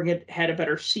 but DeBrincat had a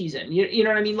better season. You know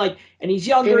what I mean? Like, and he's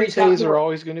younger. Kane are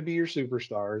always going to be your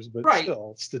superstars, but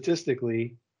still,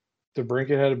 statistically,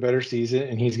 DeBrincat had a better season,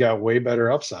 and he's got way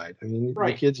better upside. I mean,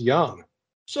 the kid's young.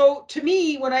 So to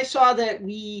me, when I saw that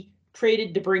we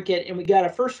traded DeBrincat and we got a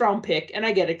 1st round pick, and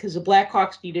I get it because the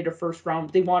Blackhawks needed a 1st round.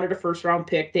 They wanted a 1st round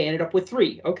pick. They ended up with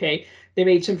 3. Okay, they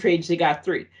made some trades. They got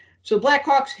 3. So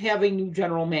Blackhawks have a new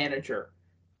general manager,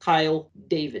 Kyle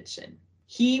Davidson.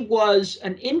 He was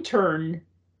an intern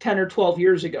 10 or 12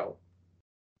 years ago.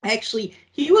 Actually,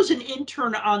 he was an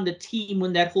intern on the team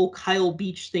when that whole Kyle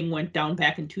Beach thing went down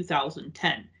back in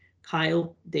 2010.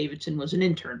 Kyle Davidson was an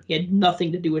intern. He had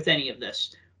nothing to do with any of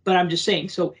this. But I'm just saying,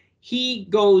 so he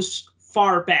goes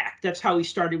far back. That's how he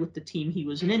started with the team. He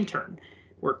was an intern,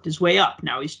 worked his way up.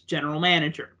 Now he's general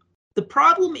manager. The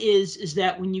problem is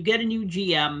that when you get a new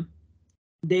GM,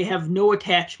 they have no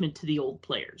attachment to the old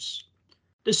players.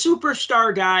 The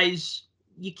superstar guys,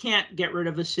 you can't get rid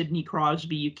of a Sidney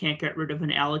Crosby. You can't get rid of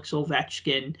an Alex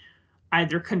Ovechkin,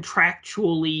 either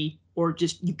contractually or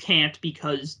just you can't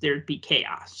because there'd be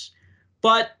chaos.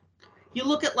 But you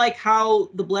look at like how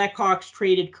the Blackhawks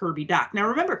traded Kirby Dach. Now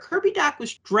remember, Kirby Dach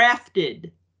was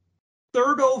drafted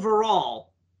 3rd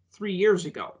overall 3 years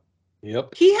ago.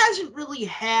 Yep. He hasn't really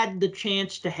had the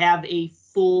chance to have a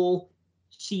full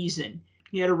season.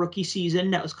 He had a rookie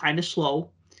season that was kind of slow.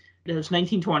 It was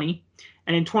 1920.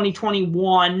 And in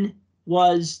 2021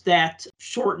 was that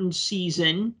shortened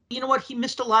season. You know what? He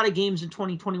missed a lot of games in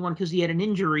 2021 because he had an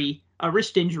injury, a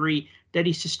wrist injury that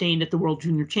he sustained at the World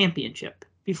Junior Championship.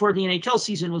 Before the NHL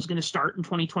season was going to start in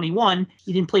 2021,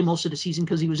 he didn't play most of the season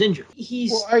because he was injured.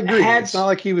 I agree. It's not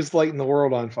like he was lighting the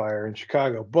world on fire in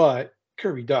Chicago, but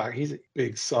Kirby Dach, he's a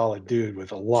big, solid dude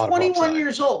with a lot of upside. 21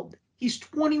 years old. He's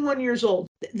 21 years old.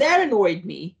 That annoyed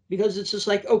me because it's just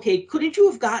like, okay, couldn't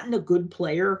you have gotten a good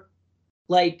player?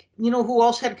 Like, who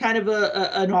else had kind of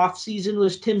an off season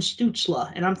was Tim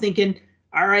Stützle. And I'm thinking,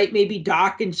 all right, maybe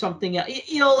Dach and something else.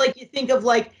 Like you think of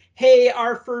like, hey,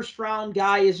 our first round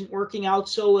guy isn't working out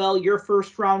so well. Your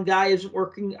first round guy isn't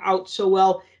working out so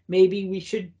well. Maybe we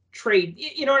should trade.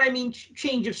 You know what I mean?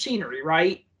 Change of scenery,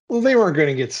 right? Well, they weren't going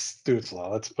to get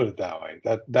Stutzla. Let's put it that way.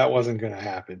 That wasn't going to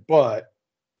happen. But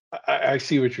I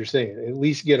see what you're saying. At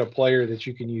least get a player that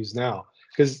you can use now.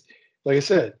 Because, like I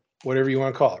said, whatever you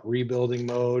want to call it, rebuilding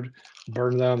mode,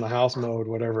 burn down the house mode,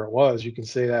 whatever it was, you can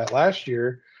say that last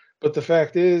year. But the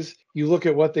fact is, you look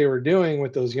at what they were doing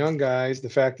with those young guys, the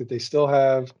fact that they still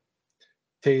have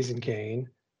Tays and Kane.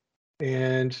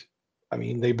 And, I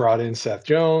mean, they brought in Seth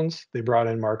Jones. They brought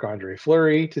in Marc-Andre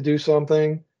Fleury to do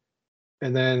something.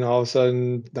 And then all of a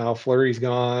sudden, now Fleury's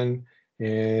gone,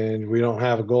 and we don't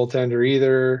have a goaltender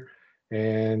either.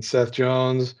 And Seth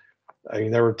Jones, I mean,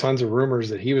 there were tons of rumors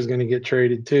that he was going to get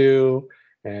traded too,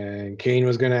 and Kane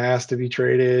was going to ask to be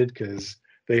traded because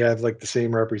they have like the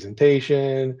same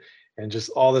representation, and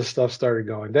just all this stuff started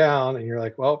going down. And you're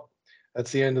like, well,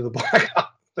 that's the end of the Blackhawks.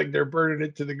 Like they're burning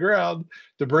it to the ground.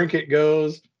 DeBrincat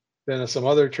goes. Then some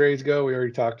other trades go. We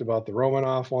already talked about the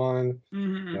Romanoff one.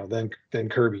 Mm-hmm. You know, then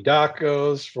Kirby Dach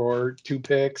goes for 2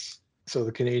 picks. So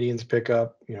the Canadians pick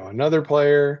up, another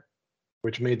player,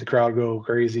 which made the crowd go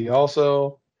crazy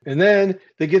also. And then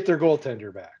they get their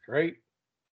goaltender back, right?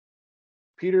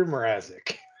 Peter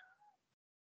Mrazek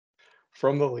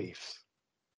from the Leafs.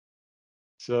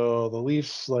 So the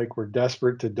Leafs were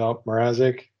desperate to dump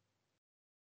Mrazek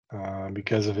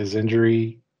because of his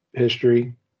injury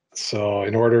history. So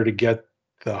in order to get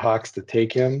the Hawks to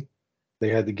take him, they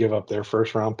had to give up their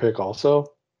first round pick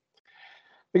also.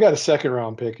 They got a second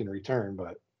round pick in return,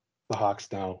 but the Hawks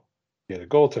now get a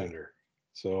goaltender.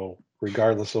 So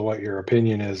regardless of what your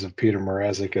opinion is of Peter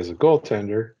Mrazek as a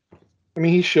goaltender, I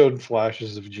mean, he showed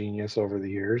flashes of genius over the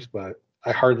years, but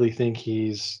I hardly think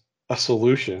he's a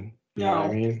solution. You know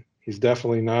what I mean? He's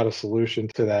definitely not a solution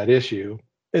to that issue.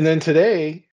 And then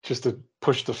today, just to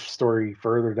push the story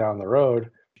further down the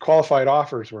road, qualified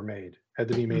offers were made, had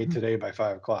to be made today by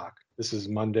 5:00. This is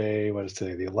Monday, what is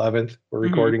today, the 11th? We're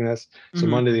recording this. So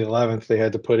Monday the 11th, they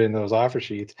had to put in those offer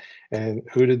sheets. And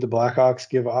who did the Blackhawks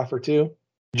give offer to?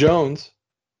 Jones,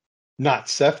 not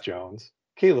Seth Jones,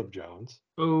 Caleb Jones.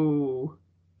 Oh.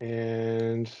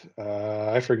 And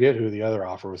I forget who the other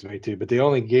offer was made to, but they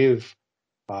only gave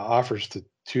offers to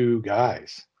 2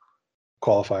 guys,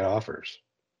 qualified offers.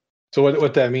 So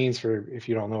what that means, for if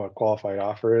you don't know what qualified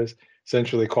offer is,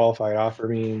 essentially qualified offer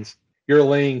means you're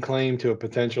laying claim to a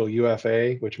potential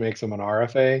UFA, which makes them an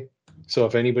RFA. So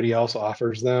if anybody else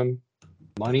offers them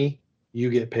money, you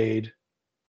get paid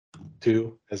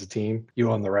too as a team.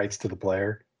 You own the rights to the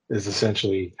player, is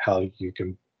essentially how you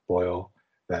can boil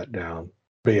that down.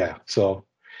 But yeah, so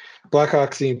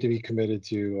Blackhawks seem to be committed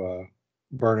to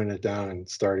burning it down and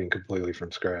starting completely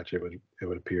from scratch. It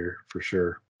would appear, for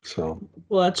sure. So,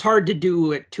 well, it's hard to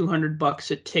do at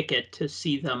 $200 a ticket to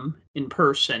see them in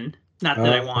person. Not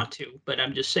that I want to, but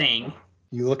I'm just saying.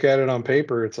 You look at it on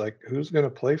paper, it's like, who's going to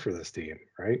play for this team,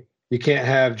 right? You can't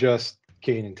have just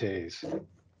Kane and Tays.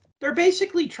 They're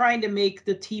basically trying to make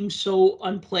the team so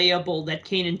unplayable that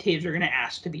Kane and Taves are going to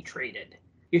ask to be traded.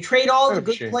 You trade all the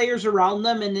good players around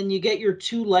them, and then you get your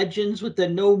 2 legends with the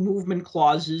no movement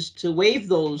clauses to waive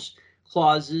those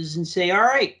clauses and say, all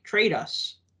right, trade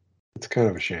us. It's kind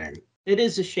of a shame. It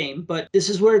is a shame, but this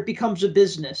is where it becomes a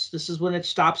business. This is when it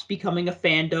stops becoming a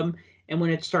fandom and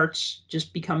when it starts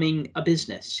just becoming a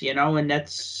business, and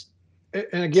that's...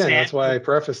 And again, sad. That's why I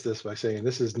preface this by saying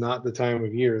this is not the time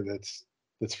of year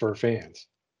that's for fans,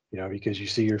 because you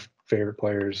see your favorite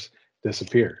players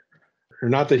disappear. Or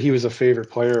not that he was a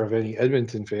favorite player of any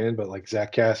Edmonton fan, but like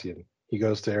Zach Kassian, he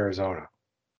goes to Arizona.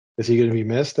 Is he going to be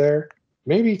missed there?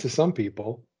 Maybe to some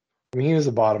people. I mean, he was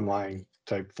a bottom line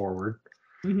type forward,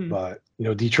 but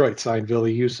Detroit signed Ville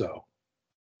Husso.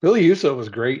 Ville Husso was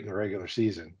great in the regular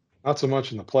season, not so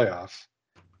much in the playoffs.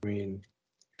 I mean,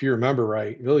 if you remember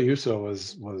right, Ville Husso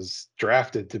was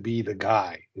drafted to be the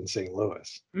guy in St.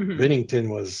 Louis. Binnington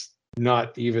was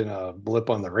not even a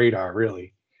blip on the radar,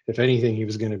 really. If anything, he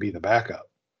was going to be the backup,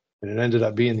 and it ended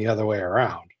up being the other way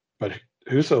around. But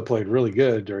Husso played really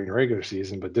good during the regular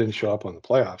season, but didn't show up on the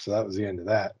playoffs, so that was the end of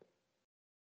that.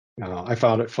 I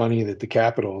found it funny that the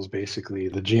Capitals, basically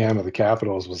the GM of the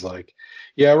Capitals, was like,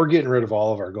 yeah, we're getting rid of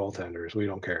all of our goaltenders. We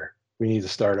don't care. We need to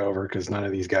start over because none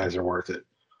of these guys are worth it.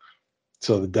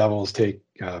 So the Devils take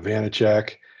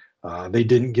Vanacek. They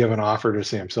didn't give an offer to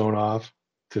Samsonov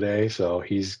today, so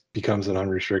he's becomes an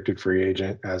unrestricted free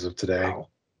agent as of today. Wow.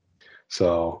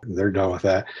 So they're done with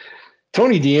that.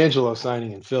 Tony DeAngelo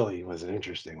signing in Philly was an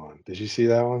interesting one. Did you see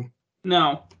that one?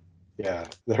 No. Yeah,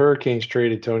 the Hurricanes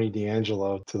traded Tony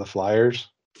DeAngelo to the Flyers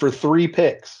for 3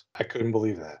 picks. I couldn't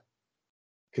believe that.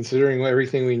 considering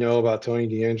everything we know about Tony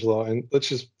DeAngelo, and let's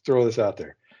just throw this out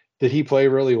there. Did he play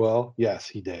really well? Yes,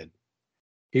 he did.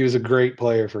 He was a great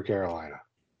player for Carolina,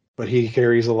 but he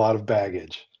carries a lot of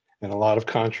baggage and a lot of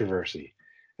controversy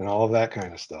and all of that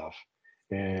kind of stuff.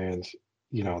 And,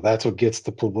 that's what gets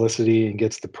the publicity and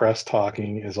gets the press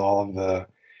talking, is all of the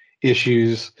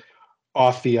issues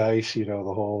off the ice, the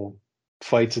whole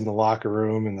fights in the locker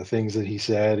room and the things that he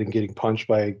said, and getting punched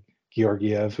by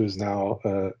Georgiev, who's now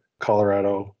a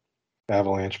Colorado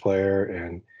Avalanche player.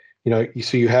 And,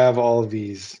 so you have all of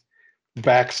these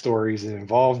backstories that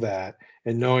involve that.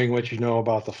 And knowing what you know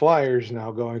about the Flyers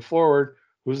now going forward,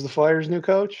 who's the Flyers' new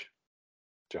coach?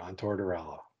 John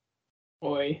Tortorella.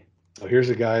 Boy. So here's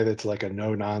a guy that's like a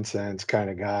no-nonsense kind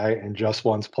of guy and just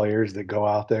wants players that go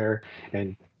out there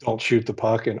and don't shoot the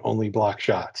puck and only block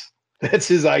shots. That's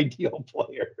his ideal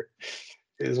player,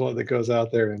 is one that goes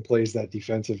out there and plays that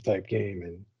defensive type game.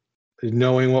 And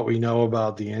knowing what we know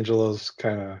about DeAngelo's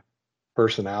kind of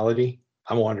personality,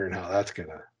 I'm wondering how that's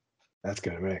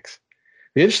gonna mix.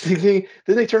 The interesting thing,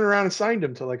 then they turned around and signed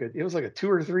him to it was like a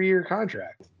 2 or 3 year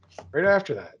contract right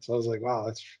after that. So I was like, wow,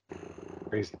 that's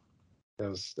crazy. That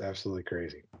was absolutely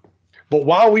crazy. But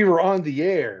while we were on the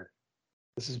air,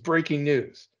 this is breaking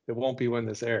news. It won't be when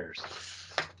this airs.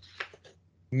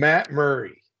 Matt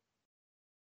Murray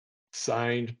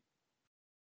signed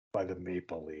by the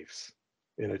Maple Leafs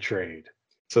in a trade.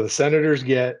 So the Senators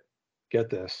get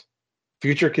this,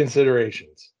 future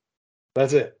considerations.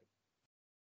 That's it.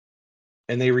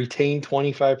 And they retain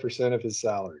 25% of his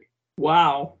salary.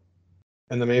 Wow.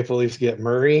 And the Maple Leafs get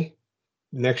Murray,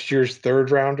 next year's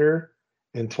 3rd rounder,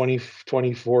 and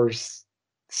 2024's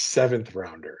 7th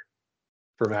rounder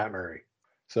for Matt Murray.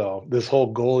 So this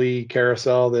whole goalie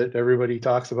carousel that everybody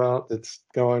talks about that's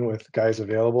going with guys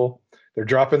available, they're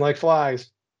dropping like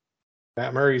flies.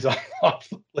 Matt Murray's off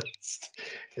the list.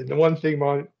 And the one thing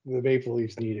the Maple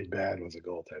Leafs needed bad was a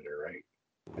goaltender, right?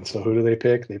 And so who do they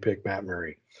pick? They pick Matt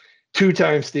Murray.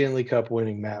 2-time Stanley Cup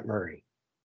winning Matt Murray,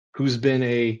 who's been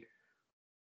a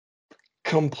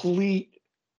complete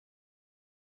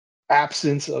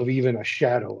absence of even a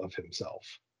shadow of himself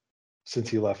since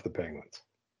he left the Penguins.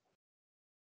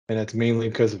 And it's mainly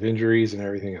because of injuries and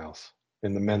everything else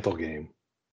in the mental game.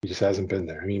 He just hasn't been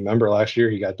there. I mean, remember last year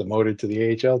he got demoted to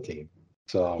the AHL team.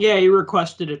 So yeah, he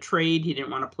requested a trade. He didn't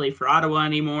want to play for Ottawa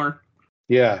anymore.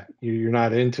 Yeah, you're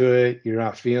not into it. You're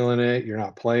not feeling it. You're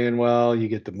not playing well. You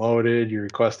get demoted. You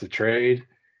request a trade.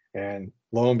 And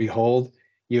lo and behold,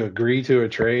 you agree to a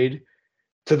trade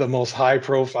to the most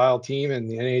high-profile team in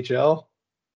the NHL.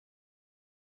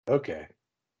 Okay.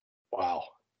 Wow.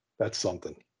 That's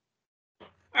something.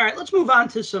 All right, let's move on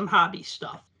to some hobby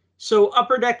stuff. So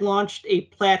Upper Deck launched a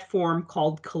platform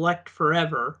called Collect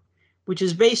Forever, which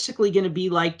is basically going to be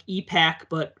like ePack,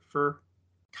 but for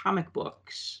comic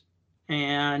books.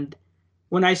 And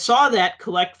when I saw that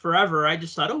Collect Forever, I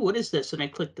just thought, oh, what is this? And I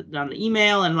clicked on the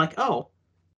email and I'm like, oh,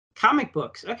 comic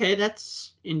books. Okay,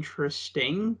 that's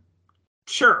interesting.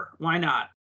 Sure, why not?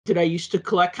 Did I used to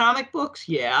collect comic books?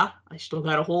 Yeah, I still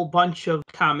got a whole bunch of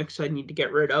comics I need to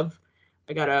get rid of.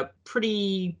 I got a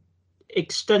pretty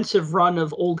extensive run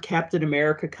of old Captain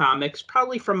America comics,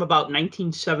 probably from about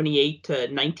 1978 to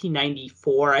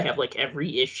 1994. I have like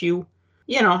every issue.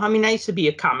 I used to be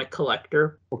a comic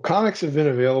collector. Well, comics have been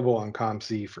available on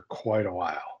ComC for quite a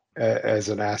while as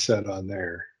an asset on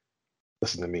there.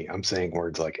 Listen to me. I'm saying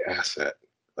words like asset,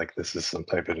 like this is some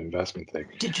type of investment thing.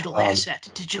 Digital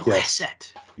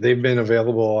asset. They've been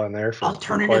available on there for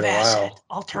quite a while.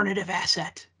 Alternative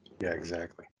asset. Yeah,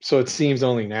 exactly. So it seems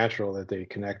only natural that they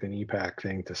connect an ePack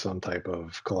thing to some type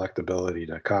of collectability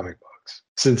to comic books,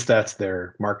 since that's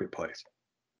their marketplace.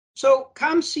 So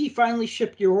ComC finally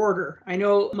shipped your order. I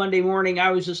know Monday morning I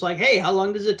was just like, hey, how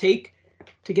long does it take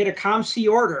to get a ComC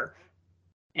order?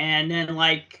 And then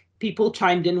people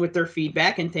chimed in with their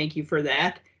feedback, and thank you for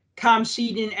that.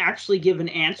 ComC didn't actually give an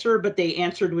answer, but they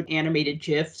answered with animated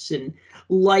GIFs and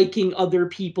liking other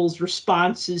people's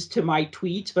responses to my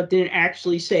tweets, but didn't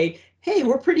actually say, hey,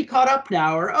 we're pretty caught up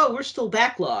now, or, oh, we're still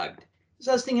backlogged.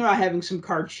 So I was thinking about having some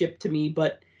cards shipped to me,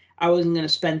 but I wasn't going to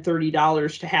spend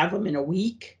 $30 to have them in a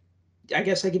week. I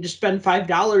guess I could just spend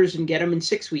 $5 and get them in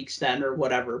 6 weeks then, or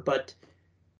whatever. But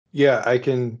yeah, I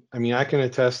can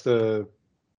attest to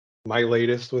my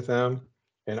latest with them.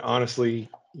 And honestly,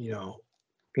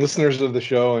 listeners of the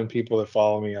show and people that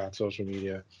follow me on social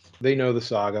media, they know the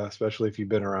saga, especially if you've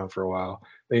been around for a while.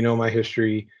 They know my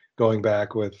history going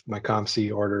back with my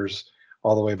ComC orders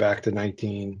all the way back to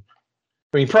 19.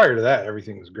 I mean, prior to that,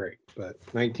 everything was great, but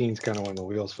 19 is kind of when the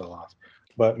wheels fell off.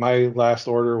 But my last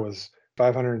order was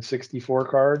 564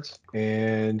 cards,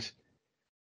 and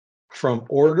from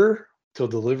order till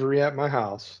delivery at my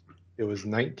house, it was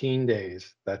 19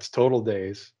 days. That's total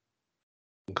days,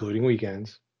 including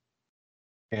weekends.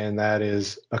 And that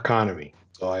is economy.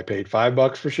 So I paid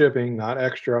 $5 for shipping, not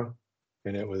extra,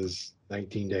 and it was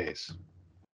 19 days.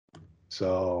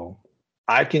 So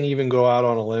I can even go out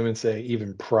on a limb and say,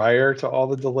 even prior to all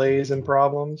the delays and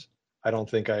problems, I don't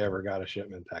think I ever got a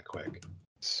shipment that quick.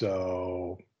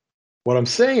 So what I'm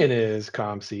saying is,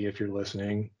 ComC, if you're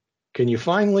listening, can you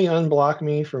finally unblock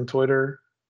me from Twitter?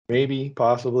 Maybe,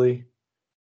 possibly.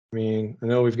 I mean, I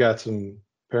know we've got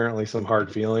apparently some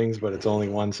hard feelings, but it's only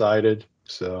one-sided.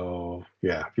 So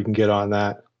yeah, if you can get on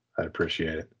that, I'd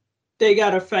appreciate it. They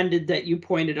got offended that you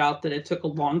pointed out that it took a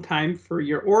long time for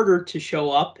your order to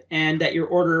show up and that your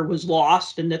order was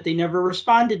lost and that they never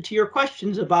responded to your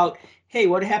questions about, hey,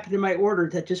 what happened to my order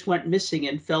that just went missing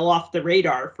and fell off the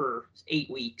radar for 8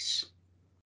 weeks?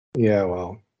 Yeah,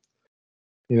 well,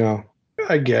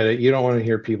 I get it. You don't want to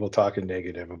hear people talking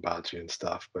negative about you and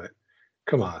stuff, but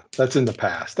come on, that's in the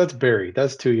past. That's buried.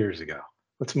 That's 2 years ago.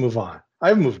 Let's move on.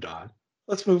 I've moved on.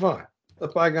 Let's move on.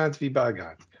 Let bygones be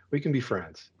bygones. We can be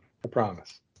friends. I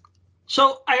promise.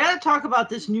 So I got to talk about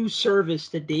this new service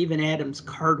that Dave and Adam's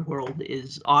Card World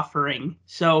is offering.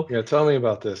 So yeah, tell me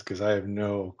about this because I have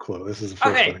no clue. This is the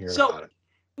first I'm hearing about it.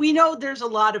 We know there's a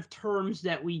lot of terms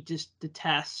that we just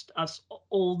detest, us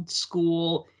old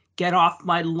school, get off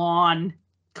my lawn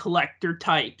collector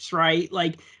types, right?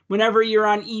 Like whenever you're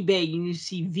on eBay, you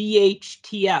see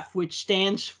VHTF, which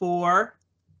stands for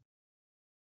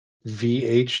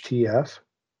VHTF?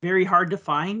 Very hard to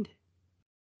find.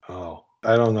 Oh,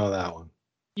 I don't know that one.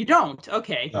 You don't?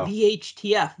 Okay. No.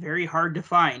 VHTF, very hard to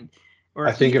find. Or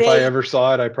I think eBay, if I ever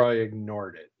saw it, I probably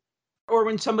ignored it. Or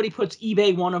when somebody puts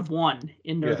eBay 1 of 1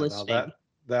 in their listing.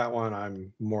 That one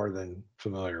I'm more than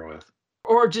familiar with.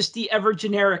 Or just the ever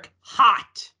generic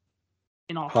hot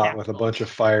in all hot capitals. With a bunch of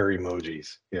fire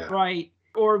emojis. Yeah. Right.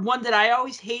 Or one that I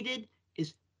always hated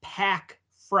is Pack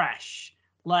Fresh.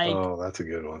 Like, oh, that's a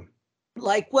good one.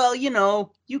 Like, well,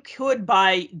 you could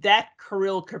buy that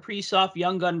Kirill Kaprizov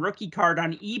Young Gun rookie card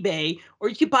on eBay, or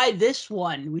you could buy this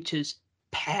one, which is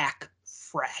Pack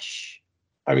Fresh.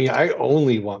 I mean, I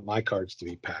only want my cards to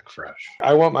be Pack Fresh.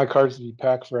 I want my cards to be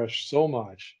Pack Fresh so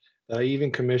much that I even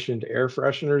commissioned air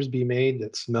fresheners be made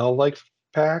that smell like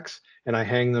packs, and I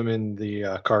hang them in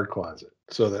the card closet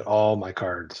so that all my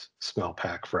cards smell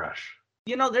Pack Fresh.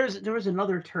 There was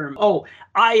another term. Oh,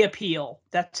 eye appeal.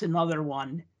 That's another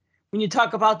one. When you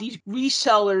talk about these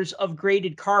resellers of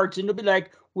graded cards, and they'll be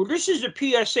like, well, this is a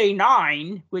PSA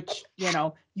 9, which,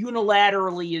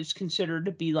 unilaterally is considered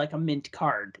to be like a mint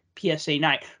card, PSA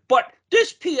 9. But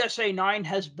this PSA 9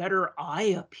 has better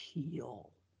eye appeal,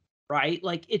 right?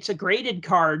 Like, it's a graded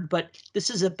card, but this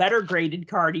is a better graded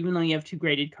card, even though you have 2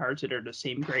 graded cards that are the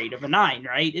same grade of a 9,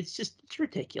 right? It's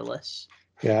ridiculous.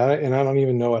 Yeah, and I don't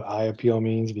even know what eye appeal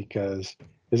means because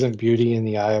isn't beauty in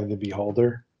the eye of the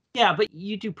beholder? Yeah, but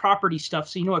you do property stuff,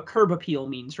 so you know what curb appeal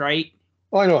means, right?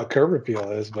 Well, I know what curb appeal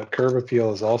is, but curb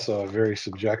appeal is also a very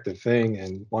subjective thing,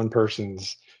 and one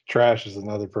person's trash is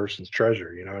another person's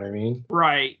treasure. You know what I mean?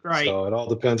 Right. So it all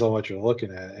depends on what you're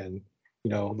looking at, and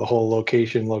the whole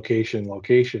location.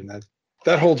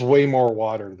 That holds way more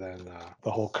water than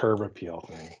the whole curb appeal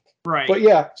thing. Right. But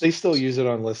yeah, they still use it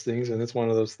on listings, and it's one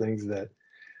of those things that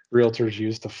realtors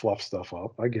use to fluff stuff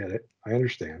up. I get it. I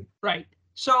understand. Right.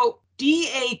 So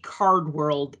DA Card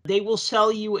World, they will sell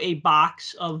you a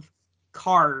box of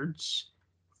cards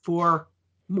for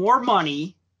more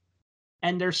money,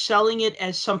 and they're selling it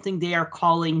as something they are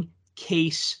calling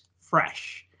Case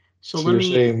Fresh. So you're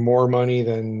saying more money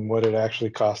than what it actually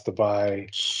costs to buy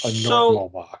a normal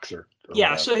box or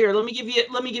yeah. Whatever. So here, let me give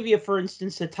you a for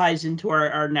instance that ties into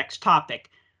our next topic.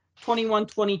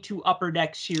 21-22 Upper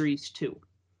Deck Series 2.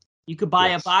 You could buy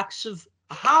a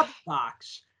hobby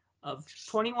box of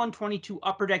 21-22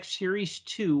 Upper Deck Series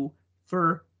 2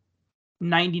 for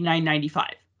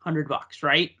 $99.95, $100,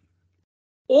 right?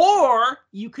 Or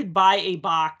you could buy a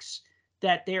box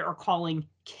that they are calling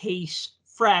Case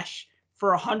Fresh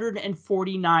for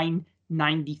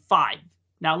 $149.95.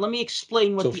 Now, let me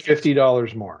explain what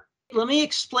 $50 more. Let me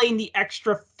explain the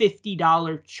extra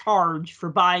 $50 charge for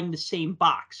buying the same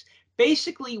box.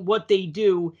 Basically, what they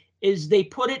do is they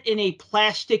put it in a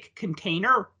plastic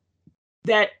container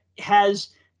that has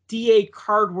DA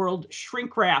Card World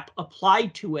shrink wrap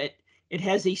applied to it. It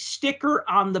has a sticker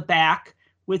on the back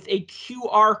with a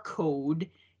QR code.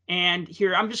 And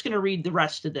here, I'm just going to read the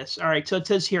rest of this. All right, so it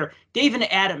says here, Dave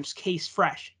and Adam's Case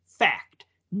Fresh. Fact,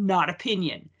 not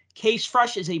opinion. Case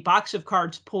Fresh is a box of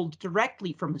cards pulled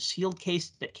directly from a sealed case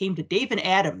that came to Dave and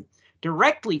Adam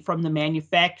directly from the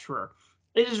manufacturer.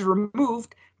 It is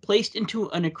removed placed into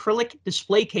an acrylic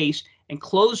display case and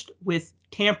closed with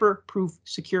tamper-proof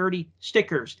security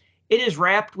stickers. It is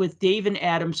wrapped with Dave &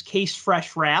 Adam's Case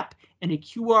Fresh wrap, and a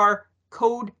QR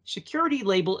code security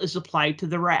label is applied to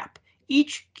the wrap.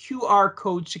 Each QR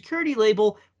code security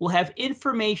label will have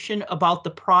information about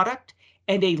the product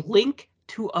and a link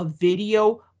to a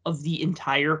video of the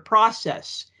entire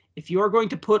process. If you are going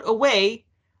to put away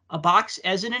a box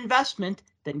as an investment,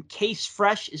 then Case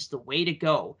Fresh is the way to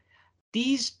go.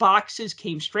 These boxes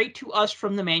came straight to us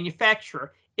from the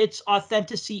manufacturer. Its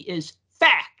authenticity is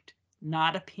fact,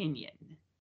 not opinion.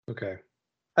 Okay.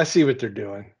 I see what they're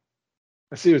doing.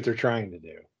 I see what they're trying to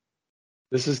do.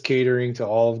 This is catering to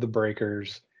all of the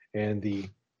breakers and the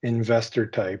investor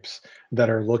types that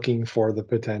are looking for the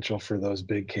potential for those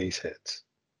big case hits.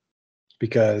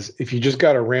 Because if you just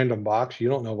got a random box, you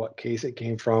don't know what case it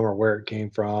came from or where it came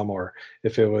from, or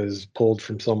if it was pulled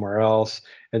from somewhere else.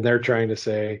 And they're trying to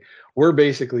say, we're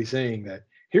basically saying that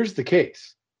here's the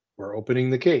case. We're opening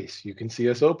the case. You can see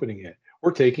us opening it.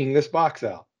 We're taking this box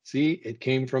out. See, it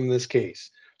came from this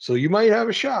case. So you might have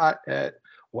a shot at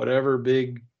whatever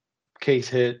big case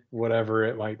hit, whatever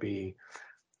it might be.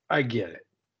 I get it.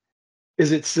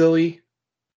 Is it silly?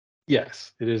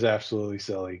 Yes, it is absolutely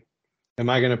silly. Am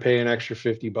I going to pay an extra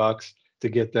 $50 to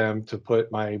get them to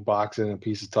put my box in a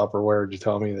piece of Tupperware to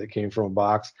tell me that it came from a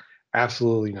box?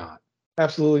 Absolutely not.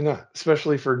 Absolutely not.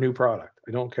 Especially for a new product.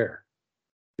 I don't care.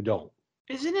 I don't.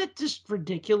 Isn't it just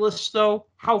ridiculous, though,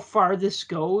 how far this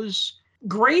goes?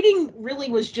 Grading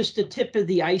really was just the tip of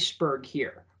the iceberg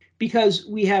here, because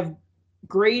we have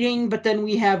grading, but then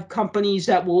we have companies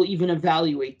that will even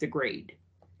evaluate the grade.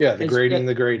 Yeah, the grading.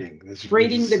 This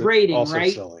grading the grading, also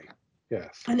right? Silly.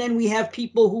 Yes. And then we have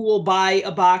people who will buy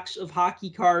a box of hockey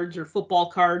cards or football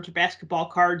cards or basketball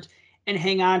cards and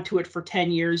hang on to it for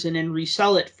 10 years and then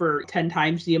resell it for 10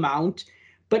 times the amount.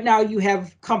 But now you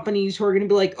have companies who are going to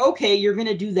be like, okay, you're going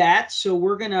to do that. So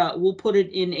we'll put it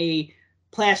in a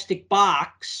plastic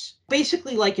box,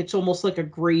 basically like it's almost like a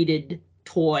graded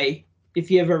toy.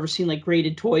 If you have ever seen like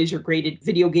graded toys or graded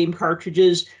video game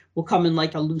cartridges, will come in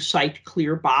like a lucite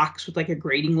clear box with like a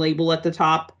grading label at the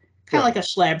top. Kind of like a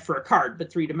slab for a card, but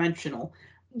three-dimensional.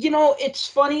 You know, it's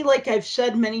funny, like I've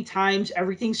said many times,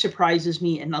 everything surprises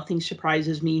me and nothing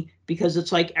surprises me, because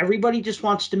it's like everybody just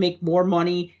wants to make more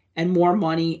money and more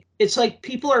money. It's like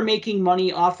people are making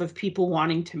money off of people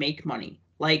wanting to make money.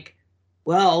 Like,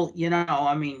 well,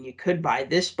 you could buy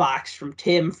this box from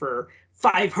Tim for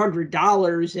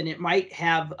 $500 and it might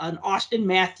have an Austin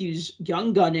Matthews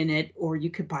Young Gun in it, or you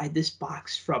could buy this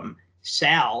box from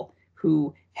Sal,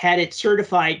 who had it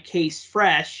certified Case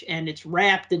Fresh, and it's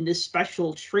wrapped in this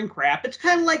special shrink wrap. It's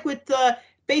kind of like with the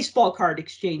baseball card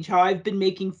exchange, how I've been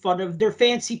making fun of their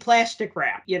fancy plastic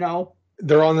wrap, you know?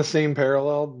 They're on the same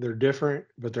parallel. They're different,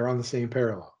 but they're on the same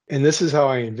parallel. And this is how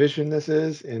I envision this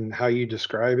is, and how you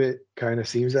describe it kind of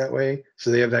seems that way.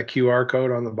 So they have that QR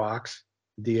code on the box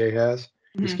DA has.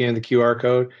 You scan the QR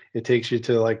code, it takes you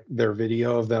to like their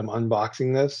video of them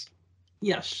unboxing this.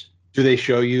 Yes. Do they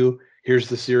show you, here's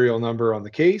the serial number on the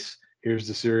case, here's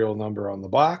the serial number on the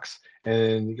box,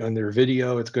 and on their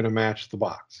video, it's going to match the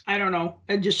box? I don't know.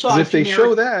 I just saw if they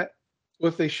show that,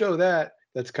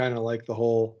 that's kind of like the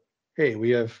whole, hey,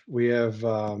 we have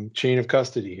chain of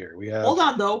custody here. We have hold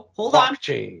on.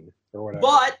 Chain or whatever.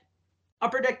 But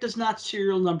Upper Deck does not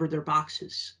serial number their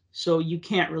boxes, so you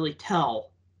can't really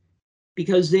tell,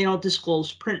 because they don't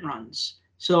disclose print runs.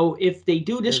 So if they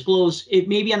do disclose it,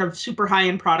 maybe on a super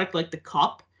high-end product like the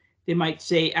Cup, they might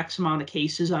say X amount of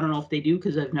cases. I don't know if they do,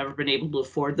 because I've never been able to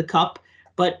afford the Cup.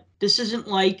 But this isn't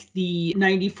like the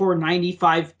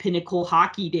 94-95 Pinnacle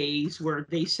hockey days where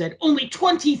they said only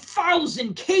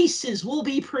 20,000 cases will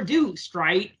be produced,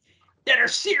 right? That are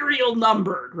serial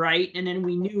numbered, right? And then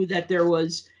we knew that there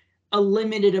was a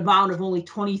limited amount of only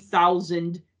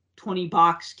 20,000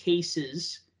 20-box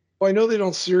cases. Well, I know they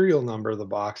don't serial number the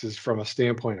boxes from a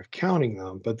standpoint of counting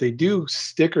them, but they do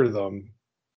sticker them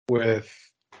with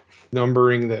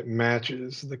numbering that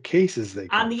matches the cases they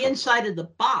on the from. Inside of the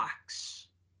box.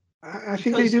 I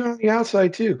think they do on the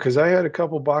outside too, because I had a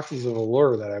couple boxes of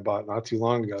Allure that I bought not too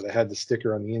long ago that had the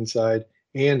sticker on the inside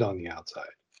and on the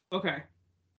outside. Okay.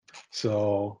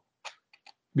 So,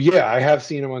 yeah, I have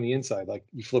seen them on the inside. Like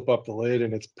you flip up the lid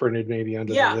and it's printed maybe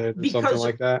under the lid or something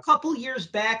like that. A couple years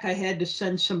back, I had to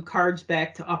send some cards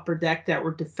back to Upper Deck that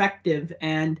were defective,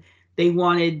 and they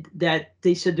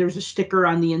said there's a sticker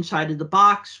on the inside of the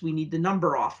box. We need the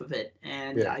number off of it.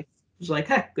 And I was like,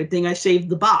 heck, good thing I saved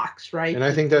the box, right? And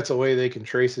I think that's a way they can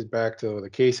trace it back to the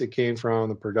case it came from,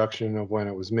 the production of when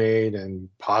it was made, and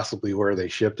possibly where they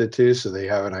shipped it to, so they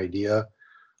have an idea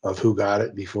of who got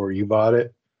it before you bought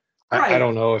it. I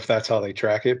don't know if that's how they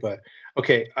track it, but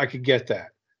okay, I could get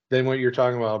that. Then what you're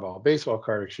talking about baseball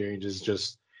card exchange is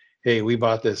just, hey, we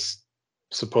bought this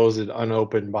supposed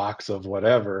unopened box of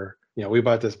whatever. We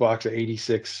bought this box of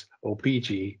 86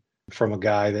 O-Pee-Chee from a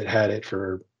guy that had it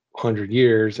for 100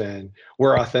 years, and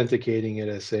we're authenticating it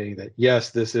as saying that, yes,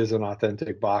 this is an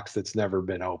authentic box that's never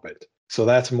been opened. So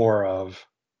that's more of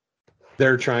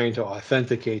they're trying to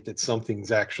authenticate that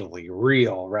something's actually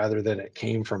real rather than it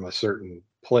came from a certain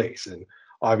place. And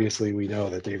obviously we know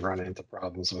that they've run into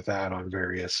problems with that on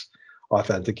various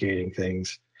authenticating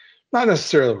things, not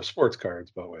necessarily with sports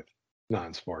cards, but with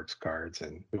non-sports cards.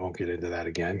 And we won't get into that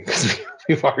again because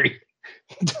we've already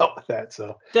dealt with that.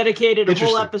 So dedicated a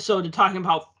whole episode to talking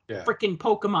about freaking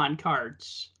Pokemon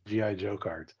cards, GI Joe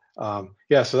cards.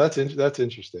 So that's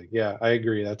interesting. Yeah, I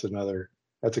agree. That's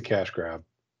a cash grab.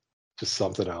 Just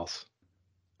something else.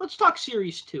 Let's talk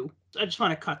Series 2. I just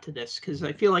want to cut to this because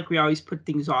I feel like we always put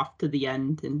things off to the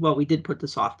end. And, well, we did put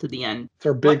this off to the end. It's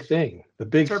our big thing. The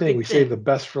big thing. We save the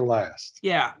best for last.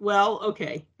 Yeah, well,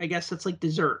 okay. I guess that's like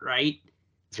dessert, right?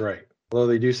 That's right. Although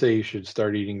they do say you should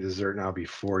start eating dessert now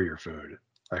before your food.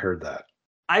 I heard that.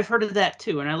 I've heard of that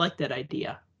too, and I like that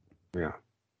idea. Yeah.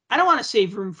 I don't want to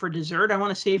save room for dessert. I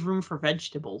want to save room for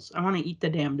vegetables. I want to eat the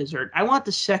damn dessert. I want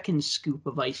the second scoop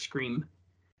of ice cream.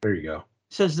 There you go.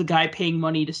 Says the guy paying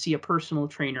money to see a personal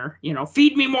trainer.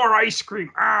 Feed me more ice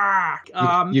cream.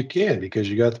 You can because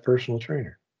you got the personal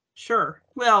trainer. Sure.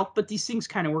 Well, but these things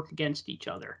kind of work against each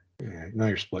other. Yeah, now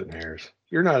you're splitting hairs.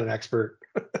 You're not an expert.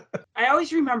 I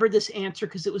always remember this answer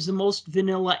because it was the most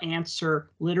vanilla answer,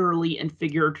 literally and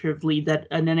figuratively, that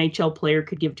an NHL player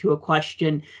could give to a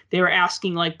question. They were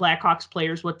asking like Blackhawks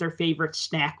players what their favorite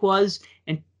snack was,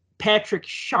 and Patrick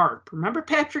Sharp. Remember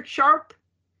Patrick Sharp?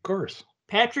 Of course.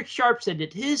 Patrick Sharp said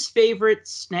that his favorite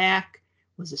snack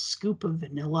was a scoop of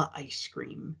vanilla ice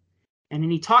cream. And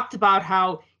then he talked about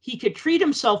how he could treat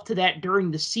himself to that during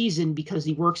the season because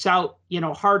he works out,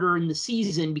 harder in the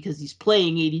season because he's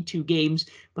playing 82 games.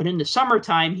 But in the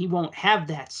summertime, he won't have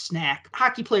that snack.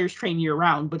 Hockey players train year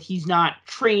round, but he's not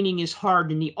training as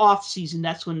hard in the off season.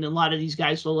 That's when a lot of these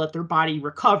guys will let their body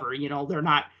recover. They're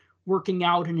not working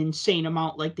out an insane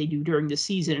amount like they do during the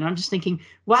season. And I'm just thinking,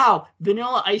 wow,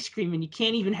 vanilla ice cream, and you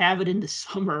can't even have it in the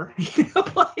summer.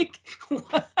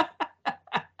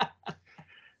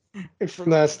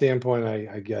 From that standpoint,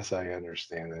 I guess I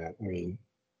understand that. I mean,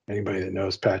 anybody that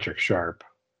knows Patrick Sharp,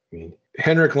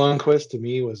 Henrik Lundqvist to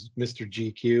me was Mr.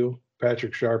 GQ.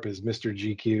 Patrick Sharp is Mr.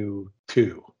 GQ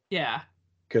 2. Yeah.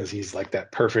 Because he's like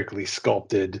that perfectly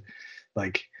sculpted,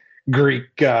 like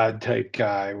Greek god type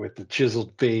guy with the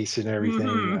chiseled face and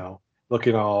everything,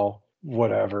 looking all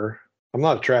whatever. I'm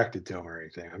not attracted to him or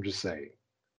anything. I'm just saying,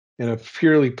 in a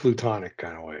purely platonic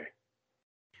kind of way.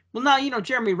 Well, now,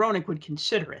 Jeremy Roenick would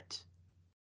consider it.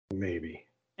 Maybe.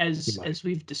 As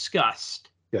we've discussed.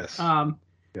 Yes.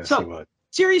 Yes, so, he would.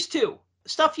 Series 2.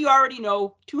 Stuff you already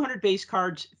know. 200 base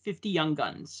cards, 50 Young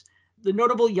Guns. The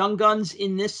notable Young Guns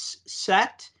in this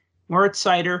set, Moritz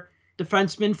Seider,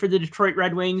 defenseman for the Detroit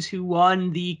Red Wings, who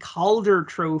won the Calder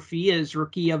Trophy as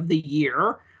Rookie of the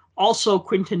Year. Also,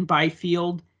 Quinton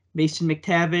Byfield, Mason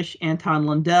McTavish, Anton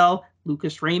Lundell,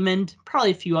 Lucas Raymond, probably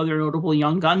a few other notable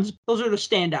Young Guns. Those are the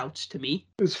standouts to me.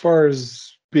 As far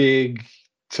as big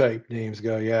type names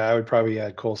go, yeah, I would probably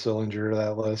add Cole Sillinger to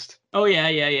that list. Oh,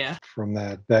 yeah. From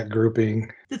that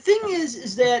grouping. The thing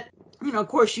is that, of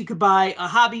course, you could buy a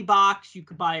hobby box, you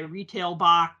could buy a retail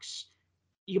box,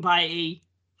 you could buy a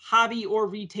hobby or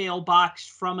retail box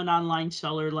from an online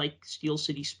seller like Steel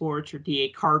City Sports or DA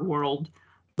Card World.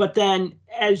 But then,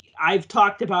 as I've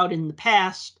talked about in the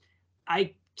past,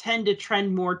 I tend to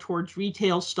trend more towards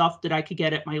retail stuff that I could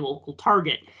get at my local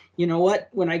Target. You know what?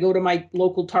 When I go to my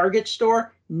local Target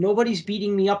store, nobody's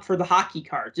beating me up for the hockey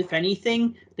cards. If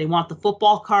anything, they want the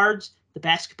football cards, the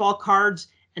basketball cards,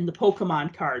 and the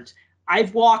Pokemon cards.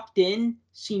 I've walked in,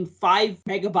 seen 5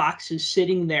 mega boxes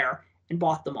sitting there, and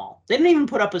bought them all. They didn't even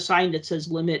put up a sign that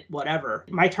says limit whatever.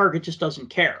 My Target just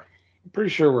doesn't care. I'm pretty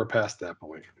sure we're past that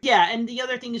point. Yeah, and the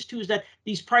other thing is, too, is that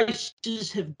these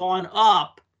prices have gone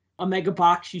up. A mega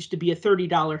box used to be a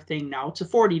 $30 thing. Now it's a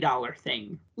 $40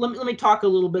 thing. Let me talk a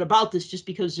little bit about this just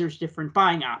because there's different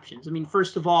buying options.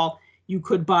 First of all, you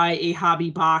could buy a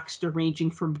hobby box. They're ranging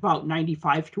from about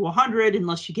 $95 to $100,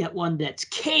 unless you get one that's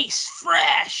case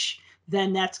fresh.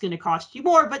 Then that's going to cost you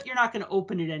more, but you're not going to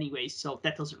open it anyway, so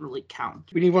that doesn't really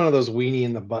count. We need one of those weenie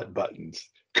in the butt buttons.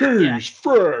 Case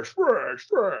fresh,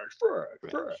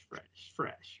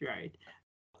 right.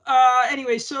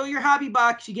 Anyway, so your hobby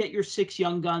box, you get your 6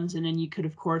 Young Guns, and then you could,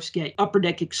 of course, get Upper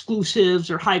Deck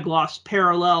exclusives or high gloss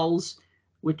parallels.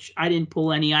 which I didn't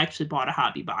pull any. I actually bought a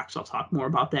hobby box. I'll talk more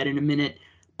about that in a minute.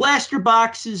 Blaster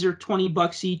boxes are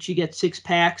 $20 each. You get 6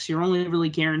 packs. You're only really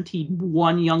guaranteed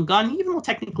 1 young gun, even though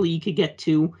technically you could get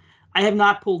 2. I have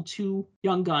not pulled 2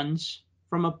 young guns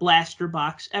from a blaster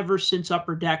box ever since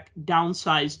Upper Deck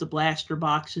downsized the blaster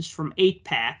boxes from 8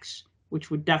 packs, which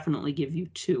would definitely give you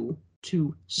 2,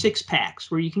 to 6 packs,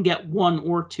 where you can get 1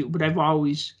 or 2, but I've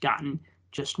always gotten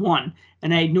just 1.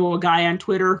 And I know a guy on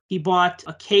Twitter, he bought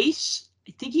a case.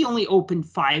 I think he only opened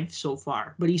 5 so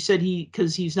far, but he said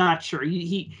because he's not sure.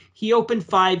 He opened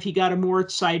 5. He got a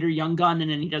Moritz Sider young gun, and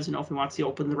then he doesn't know if he wants to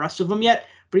open the rest of them yet.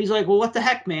 But he's like, well, what the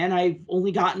heck, man? I've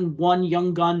only gotten 1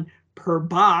 young gun per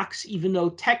box, even though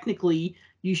technically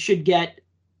you should get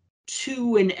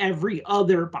 2 in every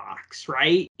other box,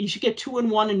 right? You should get 2 in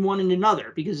one and 1 in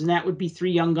another, because then that would be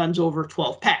 3 young guns over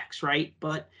 12 packs, right?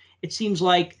 But it seems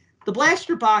like the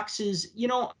blaster boxes,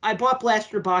 I bought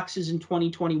blaster boxes in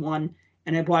 2021,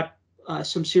 and I bought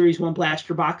some Series 1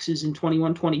 blaster boxes in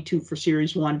 21-22 for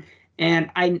Series 1,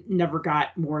 and I never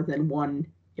got more than 1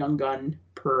 young gun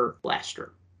per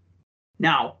blaster.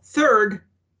 Now, third,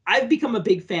 I've become a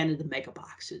big fan of the mega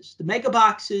boxes. The mega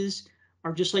boxes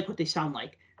are just like what they sound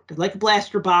like. They're like a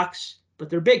blaster box, but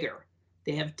they're bigger.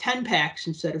 They have 10 packs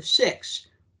instead of 6.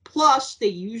 Plus, they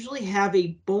usually have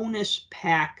a bonus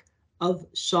pack of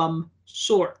some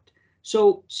sort.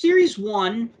 So Series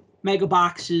 1 mega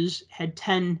boxes had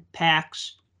 10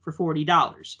 packs for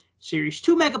 $40. Series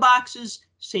 2 mega boxes,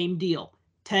 same deal.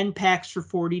 10 packs for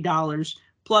 $40.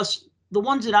 Plus, the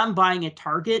ones that I'm buying at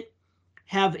Target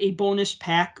have a bonus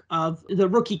pack of the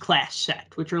rookie class set,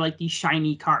 which are like these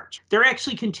shiny cards. They're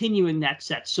actually continuing that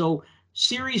set. So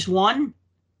Series 1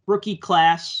 rookie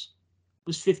class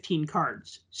was 15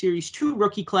 cards. Series 2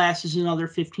 rookie class is another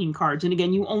 15 cards. And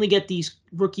again, you only get these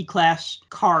rookie class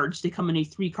cards. They come in a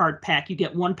 3-card pack. You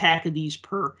get 1 pack of these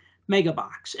per mega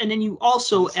box. And then you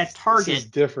also at Target. This is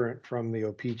different from the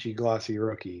O-Pee-Chee Glossy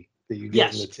Rookie that you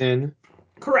get in the tin.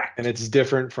 Correct. And it's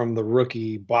different from the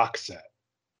rookie box set.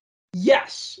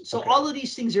 Yes. So Okay. All of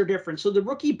these things are different. So the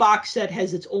rookie box set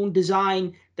has its own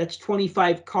design. That's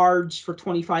 25 cards for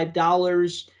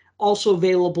 $25. Also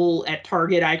available at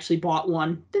Target. I actually bought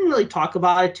one. Didn't really talk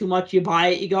about it too much. You buy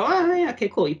it, you go, oh, yeah, okay,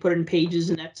 cool. You put it in pages,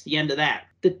 and that's the end of that.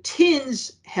 The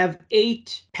tins have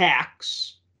 8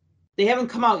 packs. They haven't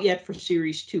come out yet for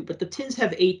Series 2, but the tins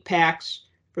have 8 packs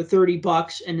for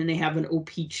 $30, and then they have an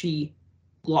O-Pee-Chee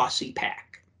glossy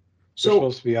pack. They're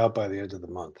supposed to be out by the end of the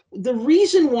month. The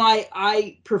reason why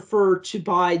I prefer to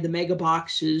buy the mega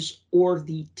boxes or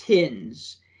the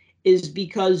tins is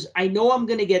because I know I'm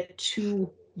going to get 2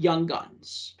 young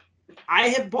guns. I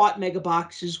have bought mega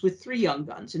boxes with 3 young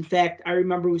guns. In fact, I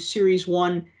remember with Series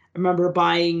 1, I remember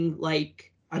buying,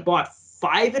 I bought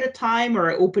 5 at a time,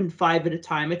 or I opened 5 at a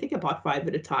time. I think I bought 5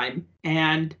 at a time.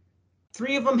 And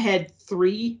 3 of them had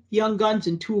 3 young guns,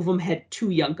 and 2 of them had 2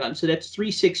 young guns. So that's 3,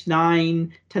 6,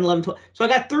 9, 10, 11, 12. So I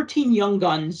got 13 young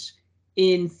guns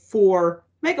in 4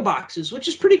 mega boxes, which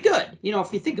is pretty good,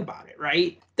 if you think about it,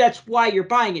 right? That's why you're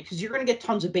buying it, because you're going to get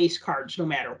tons of base cards no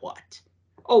matter what.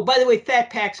 Oh, by the way, fat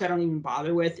packs I don't even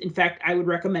bother with. In fact, I would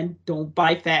recommend don't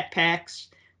buy fat packs,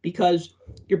 because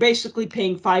you're basically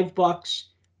paying $5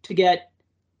 to get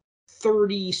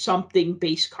 30-something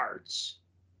base cards.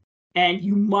 And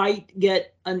you might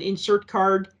get an insert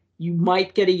card, you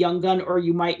might get a young gun, or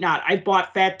you might not. I've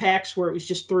bought fat packs where it was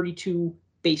just 32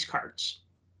 base cards,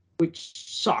 which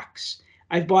sucks.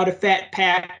 I've bought a fat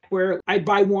pack where I'd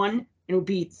buy one, and it would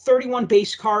be 31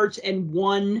 base cards and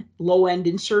 1 low-end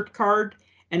insert card.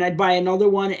 And I'd buy another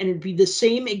one, and it'd be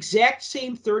the exact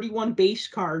same 31 base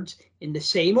cards in the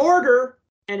same order,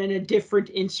 and in a different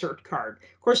insert card.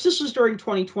 Of course, this was during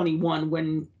 2021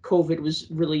 when COVID was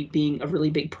really being a really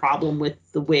big problem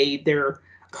with the way their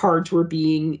cards were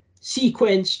being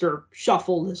sequenced or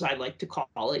shuffled, as I like to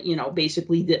call it,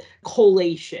 basically the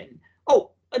collation.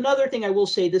 Oh, another thing I will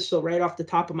say this, though, right off the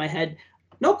top of my head,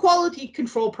 no quality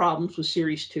control problems with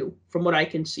Series 2, from what I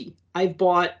can see. I've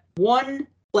bought 1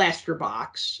 blaster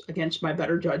box against my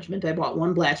better judgment. I bought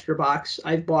 1 blaster box.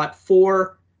 I've bought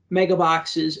 4 mega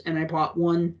boxes, and I bought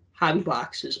 1 hobby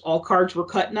boxes. All cards were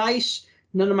cut nice.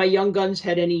 None of my young guns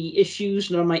had any issues.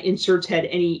 None of my inserts had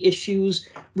any issues,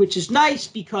 which is nice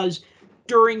because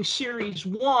during Series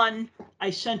 1, I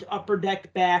sent Upper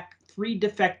Deck back 3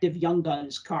 defective young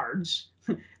guns cards.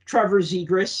 Trevor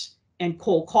Zegras and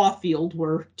Cole Caulfield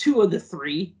were 2 of the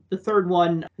 3. The third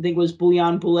one, I think, was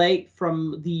Bouillon Boulet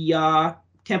from the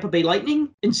Tampa Bay Lightning.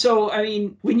 And so, I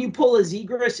mean, when you pull a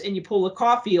Zegras and you pull a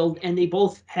Caulfield, and they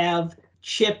both have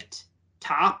chipped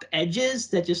top edges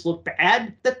that just look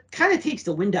bad, that kind of takes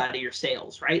the wind out of your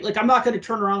sails, right? Like, I'm not going to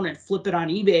turn around and flip it on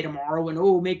eBay tomorrow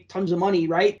and make tons of money,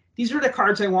 right? These are the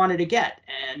cards I wanted to get,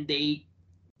 and they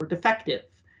were defective.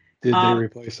 Did they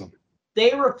replace them?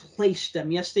 They replaced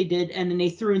them. Yes, they did. And then they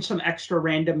threw in some extra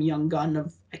random young gun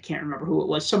of, I can't remember who it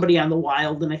was, somebody on the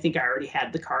Wild, and I think I already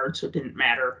had the card, so it didn't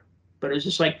matter. But it was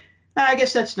just like, I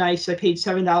guess that's nice. I paid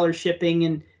 $7 shipping,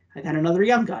 and I got another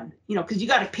young gun. Because you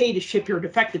got to pay to ship your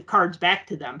defective cards back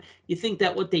to them. You think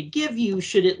that what they give you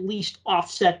should at least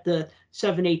offset the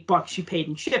 $7-8 you paid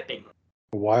in shipping.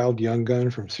 A Wild young gun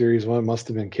from Series 1 must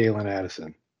have been Kalen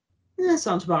Addison. That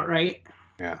sounds about right.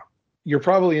 Yeah. You're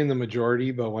probably in the majority,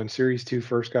 but when Series 2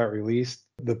 first got released,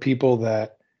 the people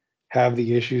that have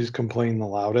the issues complain the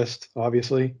loudest,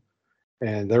 obviously.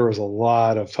 And there was a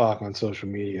lot of talk on social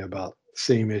media about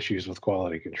same issues with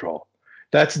quality control.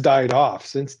 That's died off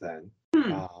since then.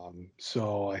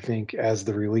 So I think as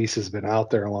the release has been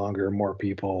out there longer, more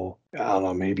people, I don't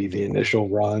know, maybe the initial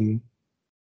run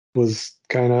was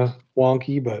kind of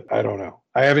wonky, but I don't know.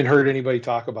 I haven't heard anybody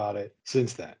talk about it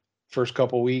since then. First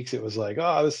couple weeks, it was like,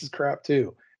 oh, this is crap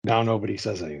too. Now nobody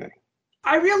says anything.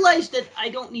 I realized that I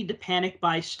don't need to panic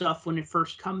buy stuff when it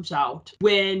first comes out.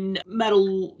 When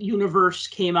Metal Universe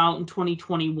came out in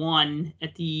 2021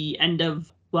 at the end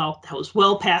of, well, that was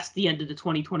well past the end of the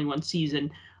 2021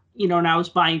 season, and I was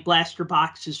buying blaster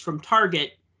boxes from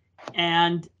Target,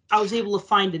 and I was able to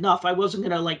find enough. I wasn't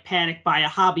going to panic buy a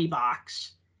hobby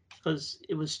box because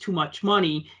it was too much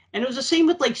money. And it was the same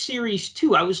with Series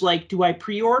 2. I was like, do I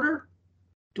pre-order?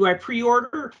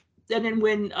 And then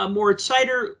when Moritz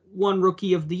Seider won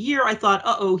Rookie of the Year, I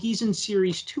thought, he's in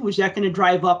Series 2. Is that going to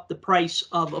drive up the price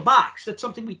of a box? That's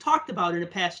something we talked about in a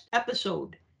past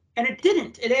episode. And it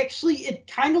didn't. It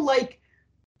kind of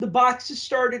the boxes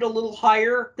started a little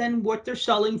higher than what they're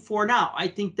selling for now. I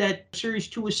think that Series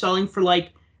 2 was selling for I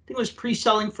think it was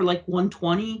pre-selling for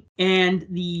 $120. And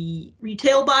the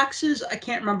retail boxes, I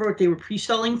can't remember what they were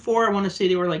pre-selling for. I want to say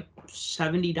they were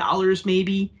 $70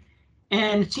 maybe.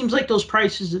 And it seems like those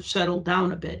prices have settled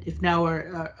down a bit. If now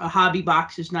a hobby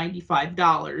box is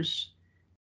 $95,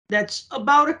 that's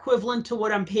about equivalent to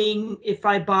what I'm paying if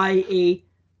I buy a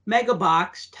mega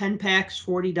box, 10 packs,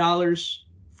 $40,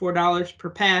 $4 per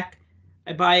pack.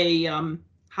 I buy a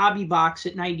hobby box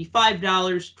at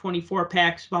 $95, 24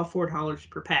 packs, about $4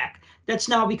 per pack. That's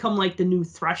now become the new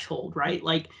threshold, right?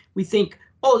 We think,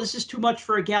 this is too much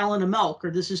for a gallon of milk,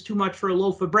 or this is too much for a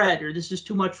loaf of bread, or this is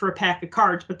too much for a pack of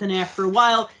cards. But then after a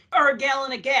while, or a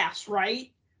gallon of gas,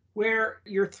 right? Where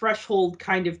your threshold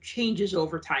kind of changes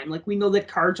over time. We know that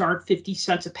cards aren't 50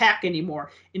 cents a pack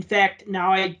anymore. In fact,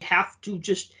 now I have to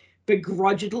just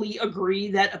begrudgingly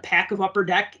agree that a pack of Upper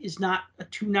Deck is not a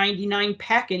 $2.99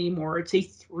 pack anymore. It's a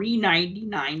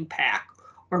 $3.99 pack,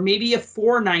 or maybe a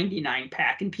 $4.99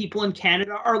 pack. And people in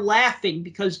Canada are laughing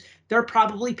because they're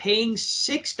probably paying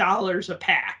 $6 a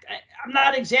pack. I'm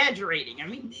not exaggerating. I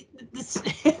mean, this.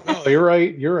 No, you're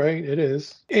right. You're right. It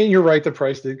is. And you're right. The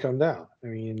price did come down. I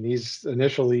mean, these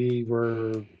initially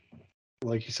were,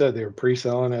 like you said, they were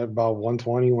pre-selling at about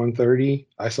 120, 130.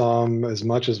 I saw them as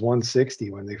much as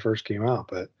 160 when they first came out,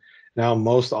 but now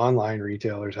most online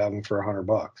retailers have them for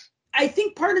 $100. I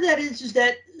think part of that is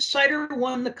that Seider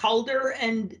won the Calder,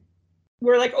 and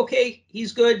we're like, okay,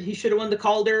 he's good. He should have won the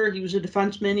Calder. He was a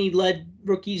defenseman. He led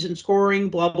rookies in scoring,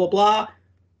 blah, blah, blah.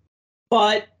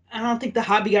 But I don't think the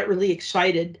hobby got really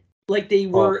excited like they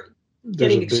were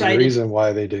getting excited. There's a big reason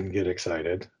why they didn't get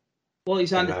excited. Well,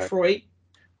 he's on Detroit.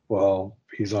 Well,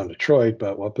 he's on Detroit,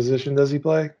 but what position does he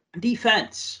play?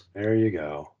 Defense. There you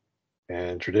go.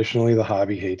 And traditionally, the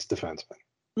hobby hates defensemen.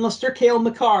 Unless they're Cale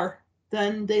Makar,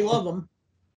 then they love him.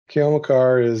 Cale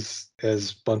Makar is,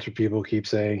 as a bunch of people keep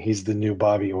saying, he's the new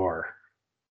Bobby Orr.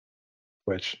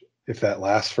 Which, if that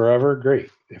lasts forever, great.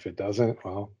 If it doesn't,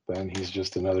 well, then he's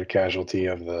just another casualty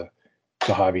of the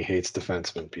hobby hates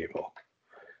defensemen people.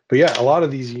 But yeah, a lot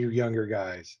of these younger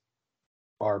guys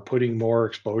are putting more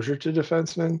exposure to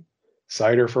defensemen.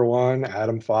 Seider for one,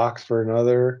 Adam Fox for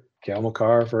another, Cale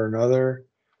Makar for another.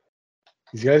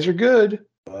 These guys are good,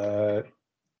 but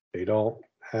they don't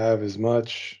have as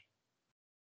much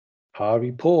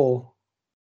hobby pull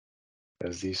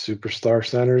as these superstar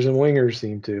centers and wingers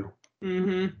seem to.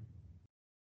 Mm-hmm.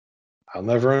 I'll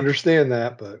never understand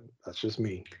that, but that's just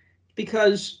me.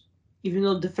 Because even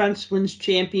though defense wins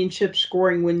championships,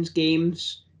 scoring wins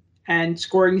games, and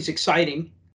scoring is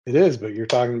exciting. It is, but you're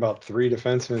talking about three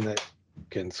defensemen that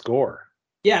can score.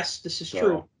 Yes, this is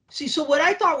true. See, so what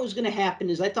I thought was going to happen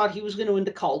is I thought he was going to win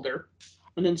the Calder,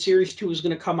 and then Series 2 was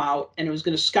going to come out, and it was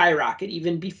going to skyrocket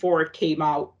even before it came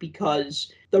out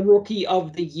because the Rookie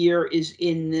of the Year is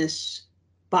in this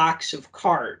box of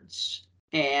cards.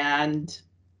 And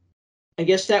I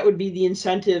guess that would be the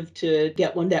incentive to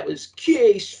get one that was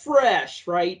case fresh,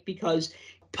 right? Because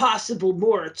possible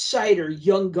Moritz Seider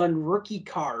Young Gun rookie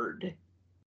card.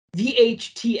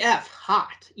 VHTF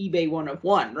hot eBay 1 of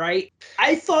 1, right?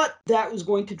 I thought that was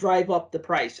going to drive up the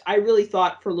price. I really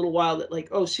thought for a little while that, like,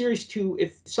 oh, Series 2,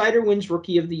 if Seider wins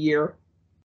Rookie of the Year,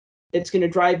 it's going to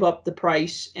drive up the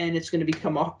price and it's going to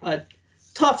become a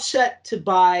tough set to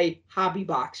buy hobby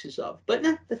boxes of. But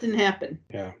no, that didn't happen.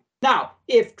 Yeah. Now,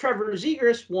 if Trevor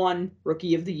Zegras won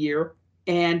Rookie of the Year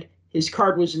and his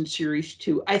card was in Series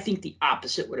 2, I think the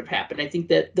opposite would have happened. I think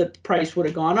that the price would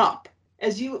have gone up.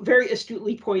 As you very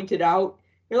astutely pointed out,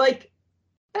 you're like,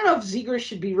 I don't know if Zegras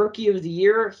should be Rookie of the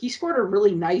Year. He scored a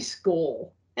really nice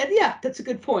goal. And yeah, that's a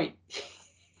good point.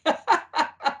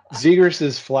 Zegras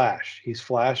is flash. He's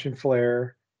flash and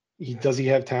flare. Does he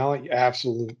have talent?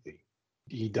 Absolutely.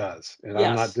 He does. And Yes.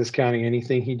 I'm not discounting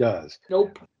anything he does.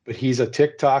 Nope. But he's a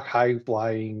TikTok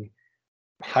high-flying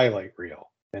highlight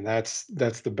reel. And that's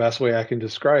the best way I can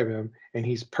describe him. And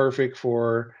he's perfect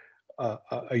for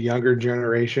a younger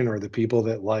generation or the people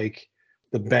that like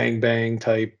the bang bang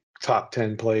type top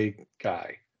 10 play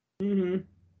guy. Mm-hmm.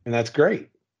 And that's great.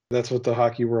 That's what the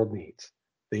hockey world needs.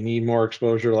 They need more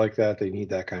exposure like that. They need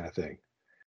that kind of thing.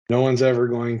 No one's ever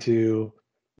going to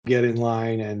get in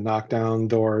line and knock down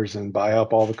doors and buy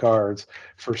up all the cards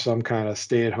for some kind of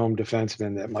stay-at-home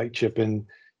defenseman that might chip in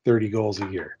 30 goals a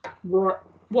year.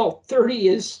 Well, 30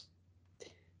 is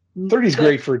 30 is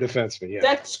great for a defenseman. Yeah.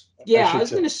 That's I was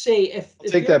going to say if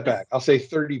take that back. I'll say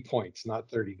 30 points, not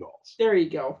 30 goals. There you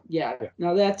go. Yeah.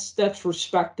 Now that's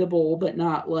respectable, but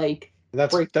not like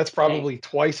that's probably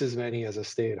twice as many as a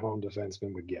stay-at-home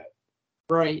defenseman would get.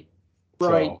 Right.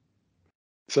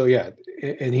 So yeah,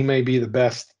 and he may be the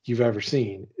best you've ever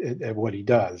seen at what he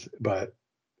does, but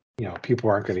people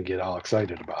aren't going to get all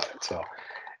excited about it. So,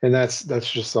 and that's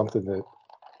just something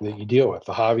that you deal with.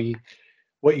 The hobby,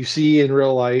 what you see in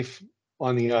real life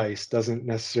on the ice doesn't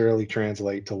necessarily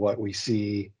translate to what we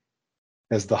see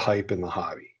as the hype in the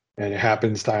hobby. And it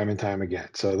happens time and time again.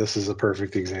 So this is a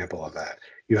perfect example of that.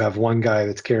 You have one guy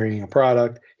that's carrying a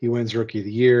product. He wins Rookie of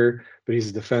the Year, but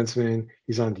he's a defenseman.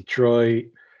 He's on Detroit.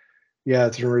 Yeah,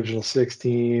 it's an Original Six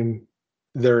team.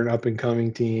 They're an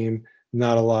up-and-coming team.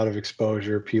 Not a lot of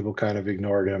exposure. People kind of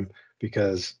ignored him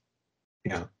because,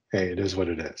 hey, it is what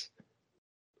it is.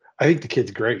 I think the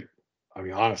kid's great. I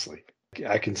mean, honestly,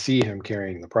 I can see him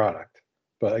carrying the product.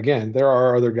 But again, there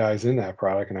are other guys in that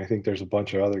product, and I think there's a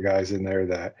bunch of other guys in there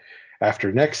that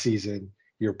after next season,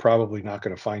 you're probably not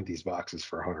going to find these boxes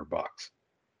for $100.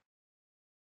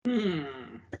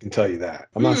 I can tell you that.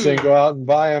 I'm not saying go out and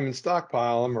buy them and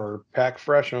stockpile them or pack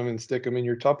fresh them and stick them in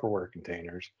your Tupperware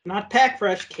containers. Not pack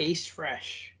fresh, case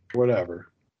fresh.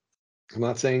 Whatever. I'm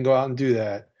not saying go out and do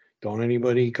that. Don't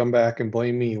anybody come back and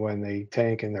blame me when they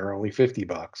tank and they're only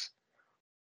 $50.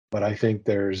 But I think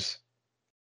there's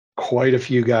quite a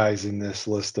few guys in this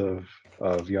list of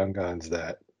young guns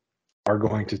that are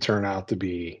going to turn out to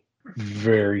be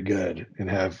very good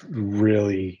and have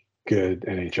really good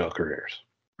NHL careers.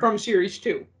 From Series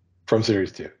 2. From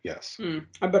Series 2, yes.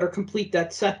 I better complete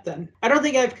that set then. I don't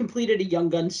think I've completed a Young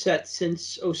Gun set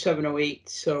since 07-08,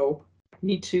 so I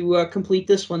need to complete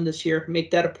this one this year.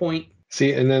 Make that a point.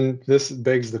 See, and then this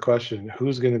begs the question,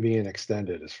 who's going to be in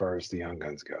extended as far as the Young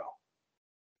Guns go?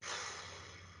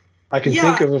 I can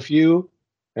think of a few,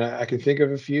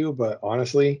 but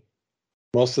honestly,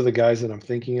 most of the guys that I'm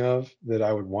thinking of that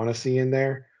I would want to see in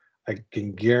there, I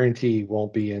can guarantee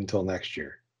won't be until next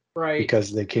year. Right.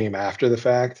 Because they came after the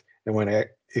fact. And when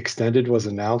extended was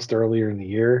announced earlier in the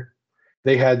year,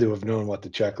 they had to have known what the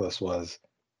checklist was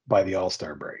by the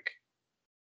All-Star break.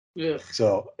 Ugh.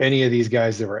 So any of these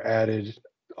guys that were added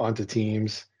onto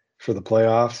teams for the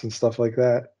playoffs and stuff like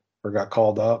that, or got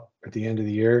called up at the end of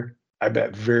the year, I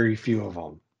bet very few of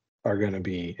them are going to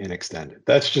be in extended.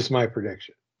 That's just my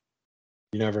prediction.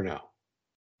 You never know.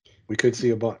 We could see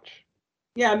a bunch.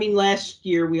 Yeah, I mean, last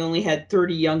year we only had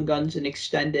 30 Young Guns in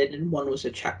extended, and one was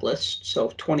a checklist,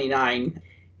 so 29.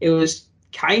 It was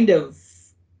kind of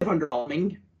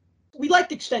underwhelming. We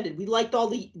liked extended. We liked all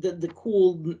the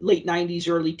cool late 90s,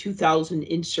 early 2000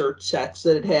 insert sets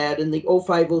that it had, and the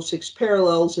 05-06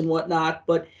 parallels and whatnot,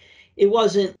 but it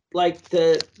wasn't like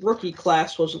the rookie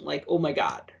class wasn't like, oh my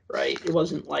God, right? It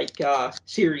wasn't like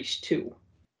Series 2.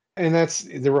 And that's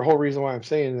the whole reason why I'm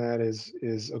saying that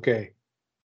is okay.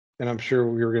 And I'm sure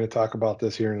we were going to talk about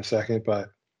this here in a second, but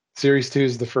Series 2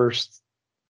 is the first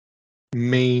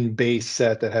main base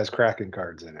set that has Kraken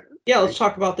cards in it. Yeah, let's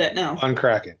talk about that now. On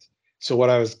Kraken. So what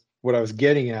I was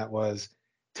getting at was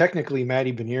technically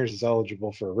Matty Beniers is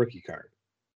eligible for a rookie card.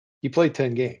 He played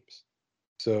 10 games.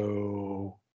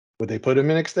 So would they put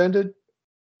him in extended?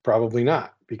 Probably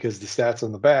not, because the stats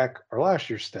on the back are last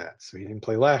year's stats. So he didn't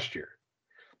play last year.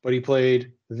 But he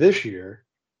played this year,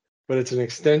 but it's an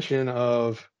extension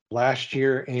of last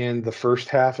year and the first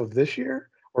half of this year,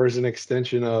 or is it an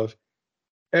extension of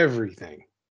everything?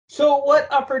 So what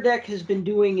Upper Deck has been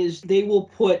doing is they will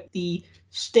put the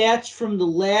stats from the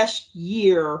last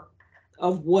year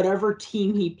of whatever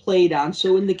team he played on.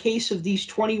 So in the case of these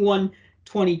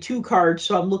 21-22 cards,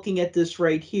 so I'm looking at this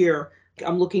right here.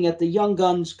 I'm looking at the Young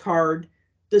Guns card.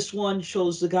 This one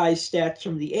shows the guy's stats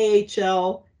from the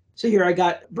AHL. So here I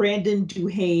got Brandon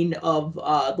Duhane of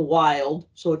the Wild.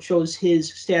 So it shows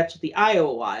his stats with the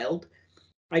Iowa Wild.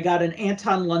 I got an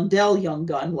Anton Lundell Young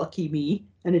Gun, lucky me,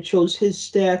 and it shows his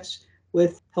stats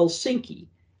with Helsinki.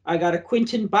 I got a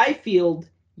Quinton Byfield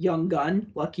Young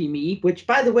Gun, lucky me, which,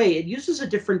 by the way, it uses a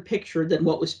different picture than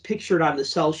what was pictured on the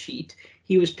sell sheet.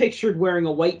 He was pictured wearing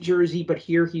a white jersey, but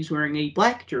here he's wearing a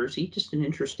black jersey. Just an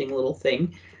interesting little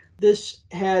thing. This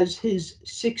has his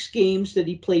 6 games that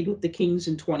he played with the Kings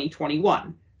in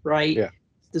 2021, right? Yeah.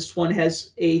 This one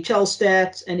has AHL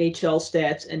stats, NHL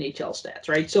stats, NHL stats,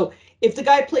 right? So if the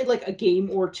guy played like a game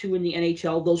or two in the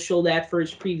NHL, they'll show that for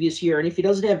his previous year. And if he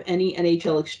doesn't have any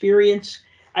NHL experience,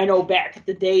 I know back at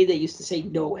the day they used to say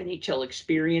no NHL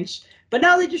experience, but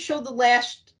now they just show the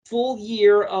last full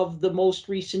year of the most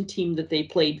recent team that they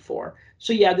played for.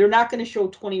 So yeah, they're not going to show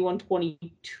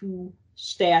 21-22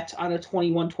 stats on a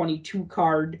 21-22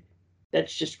 card.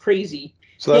 That's just crazy.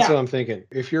 So that's what I'm thinking.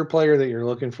 If you're a player that you're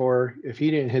looking for, if he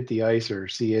didn't hit the ice or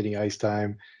see any ice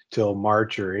time till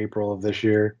March or April of this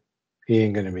year, he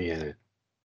ain't going to be in it.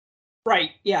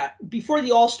 Right, yeah. Before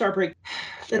the All-Star break,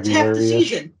 that's half the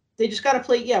season. They just got to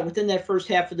play, within that first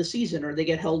half of the season, or they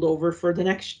get held over for the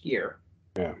next year.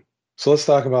 Yeah. So let's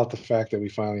talk about the fact that we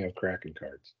finally have Kraken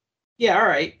cards. Yeah, all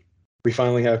right. We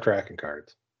finally have Kraken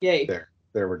cards. Yay. There,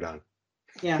 we're done.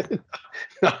 Yeah.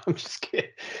 No, I'm just kidding.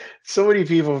 So many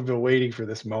people have been waiting for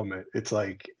this moment. It's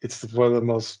like, it's one of the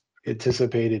most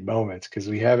anticipated moments because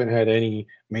we haven't had any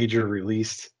major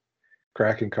released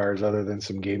Kraken cards other than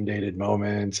some game dated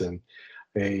moments and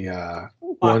a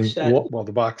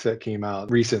the box set came out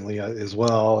recently as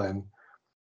well. And,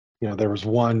 there was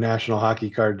one National Hockey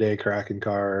Card Day Kraken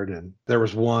card, and there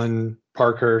was one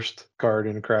Parkhurst card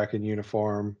in a Kraken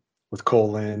uniform with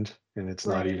Cole Lind, and it's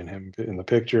not even him in the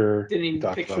picture. Didn't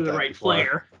even picture the right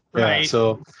player. Right.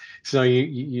 Yeah, so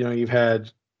you've had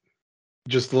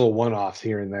just little one-offs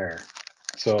here and there.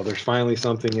 So there's finally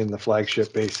something in the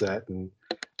flagship base set, and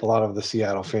a lot of the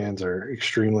Seattle fans are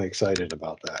extremely excited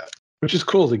about that, which is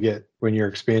cool to get when your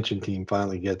expansion team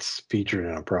finally gets featured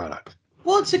in a product.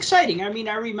 Well, it's exciting. I mean,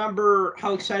 I remember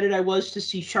how excited I was to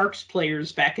see Sharks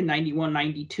players back in 91,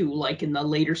 92, like in the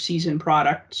later season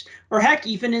products, or heck,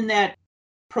 even in that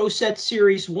Pro Set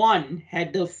Series 1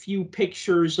 had a few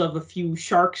pictures of a few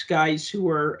Sharks guys who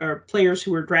were players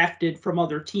who were drafted from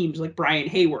other teams, like Brian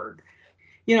Hayward,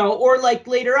 or like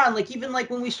later on, like even like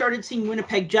when we started seeing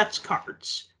Winnipeg Jets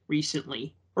cards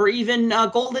recently, or even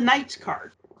Golden Knights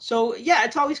card. So yeah,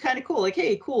 it's always kind of cool. Like,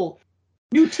 hey, cool,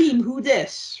 new team, who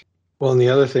this? Well, and the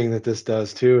other thing that this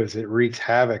does too is it wreaks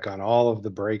havoc on all of the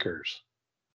breakers,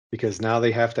 because now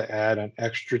they have to add an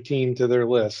extra team to their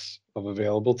lists of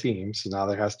available teams. So now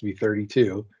there has to be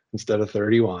 32 instead of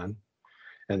 31,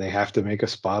 and they have to make a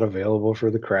spot available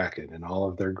for the Kraken in all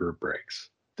of their group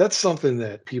breaks. That's something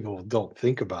that people don't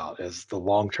think about as the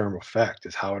long-term effect,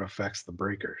 is how it affects the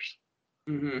breakers.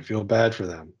 Mm-hmm. I feel bad for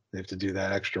them. They have to do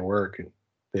that extra work and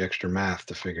the extra math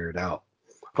to figure it out.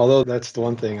 Although that's the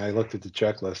one thing, I looked at the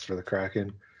checklist for the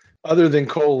Kraken. Other than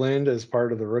Cole Lind as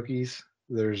part of the rookies,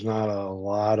 there's not a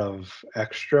lot of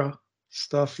extra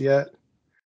stuff yet.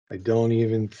 I don't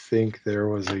even think there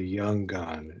was a young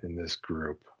gun in this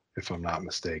group, if I'm not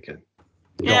mistaken.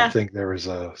 I don't think there was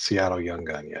a Seattle young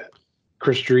gun yet.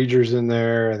 Chris Dreger's in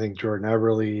there. I think Jordan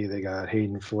Eberle. They got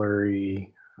Hayden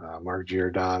Fleury, Mark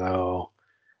Giordano,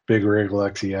 Big Rig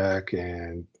Alexiak,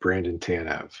 and Brandon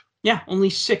Tanev. Yeah, only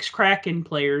 6 Kraken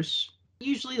players.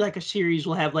 Usually, like a series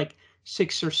will have like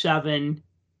 6 or 7.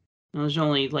 There's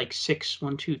only like 6,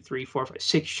 1, 2, 3, 4, 5,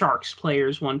 6 Sharks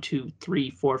players, 1, 2, 3,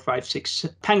 4, 5, 6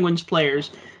 Penguins players.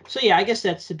 So yeah, I guess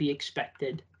that's to be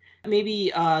expected.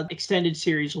 Maybe extended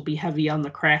series will be heavy on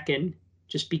the Kraken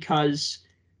just because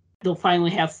they'll finally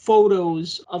have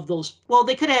photos of those. Well,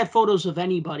 they could have photos of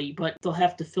anybody, but they'll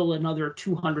have to fill another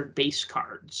 200 base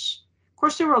cards. Of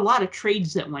course, there were a lot of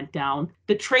trades that went down.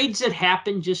 The trades that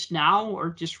happened just now or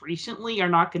just recently are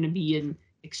not going to be in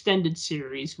extended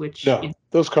series, which... No,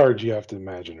 those cards you have to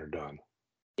imagine are done.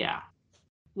 Yeah.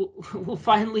 we'll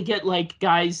finally get like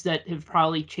guys that have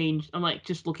probably changed. I'm like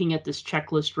just looking at this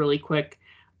checklist really quick.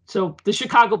 So the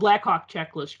Chicago Blackhawk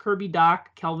checklist: Kirby Dach,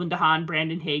 Kelvin DeHaan,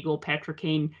 Brandon Hagel, Patrick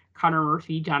Kane, Connor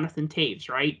Murphy, Jonathan Taves,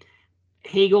 right?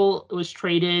 Hagel was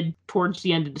traded towards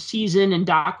the end of the season, and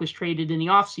Dach was traded in the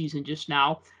offseason just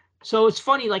now. So it's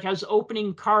funny, like I was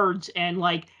opening cards and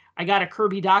like I got a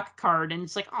Kirby Dach card, and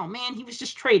it's like, oh man, he was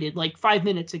just traded like 5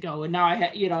 minutes ago, and now I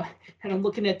had, and I'm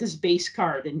looking at this base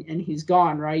card, and he's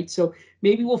gone, right? So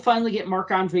maybe we'll finally get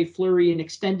Marc-Andre Fleury an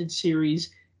extended series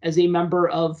as a member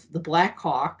of the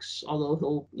Blackhawks,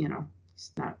 although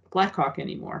he's not Blackhawk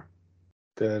anymore.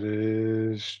 That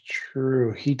is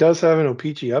true. He does have an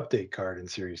O-Pee-Chee update card in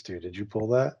Series 2. Did you pull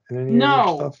that in any of your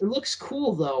No, stuff? it looks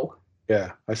cool though.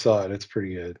 Yeah, I saw it. It's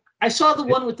pretty good. I saw the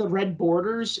one with the red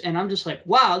borders, and I'm just like,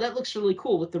 wow, that looks really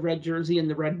cool with the red jersey and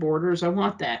the red borders. I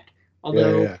want that.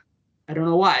 Although, Yeah. I don't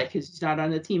know why, because he's not on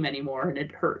the team anymore, and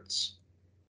it hurts.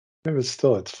 Yeah, but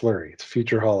still, it's Fleury. It's a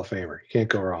future Hall of Famer. You can't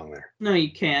go wrong there. No,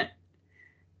 you can't.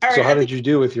 All so right, how did you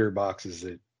do with your boxes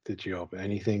that you open?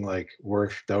 Anything like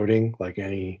worth noting, like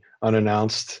any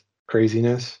unannounced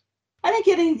craziness? I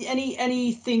didn't get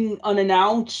anything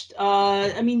unannounced.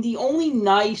 I mean, the only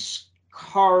nice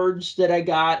cards that I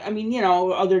got, I mean,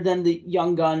 other than the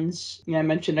Young Guns, I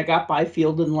mentioned I got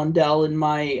Byfield and Lundell in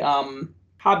my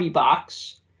hobby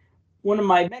box. One of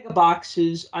my mega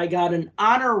boxes, I got an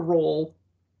honor roll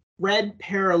red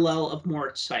parallel of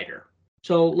Moritz Seider.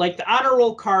 So like the honor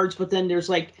roll cards, but then there's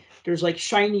like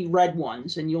shiny red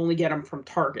ones, and you only get them from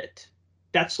Target.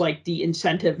 That's like the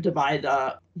incentive to buy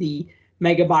the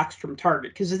mega box from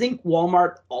Target, because I think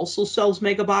Walmart also sells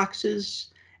mega boxes,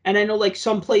 and I know like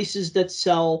some places that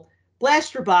sell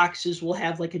blaster boxes will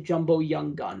have like a jumbo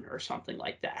Young Gun or something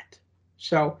like that.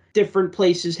 So different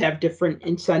places have different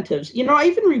incentives. I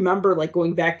even remember like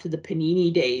going back to the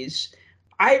Panini days,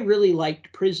 I really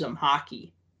liked Prism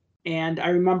hockey. And I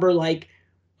remember like,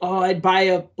 I'd buy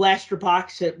a blaster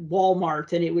box at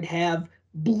Walmart and it would have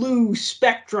blue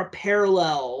Spectra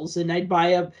parallels, and I'd buy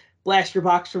a blaster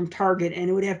box from Target and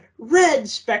it would have red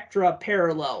Spectra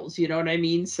parallels, you know what I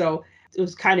mean? So it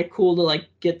was kind of cool to like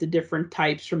get the different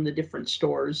types from the different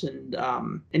stores and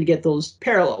get those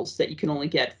parallels that you can only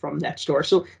get from that store.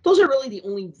 So those are really the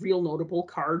only real notable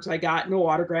cards I got. No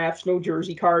autographs, no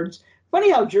jersey cards. Funny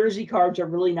how jersey cards are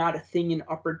really not a thing in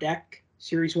Upper Deck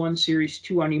Series 1, Series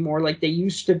 2 anymore like they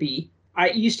used to be.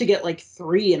 I used to get like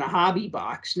 3 in a hobby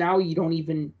box. Now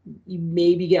you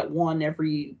maybe get 1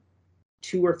 every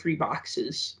 2 or 3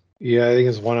 boxes. Yeah, I think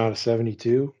it's 1 out of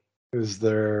 72. Is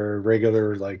there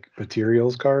regular like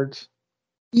materials cards?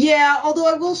 Yeah,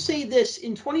 although I will say this,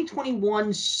 in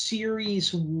 2021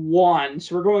 Series 1,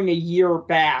 so we're going a year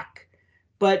back,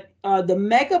 but the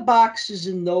mega boxes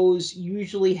in those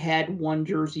usually had 1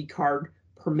 jersey card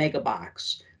per mega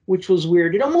box, which was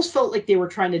weird. It almost felt like they were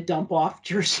trying to dump off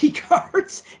jersey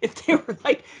cards. If they were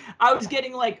like, I was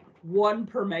getting like 1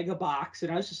 per mega box,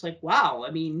 and I was just like, wow.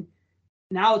 I mean,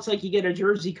 now it's like you get a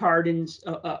jersey card in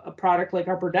a product like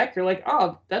Upper Deck, you're like,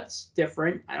 oh, that's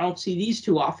different. I don't see these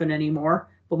too often anymore.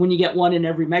 But when you get 1 in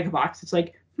every mega box, it's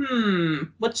like,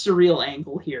 what's the real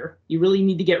angle here? You really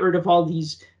need to get rid of all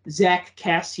these Zach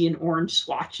Kassian orange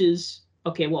swatches.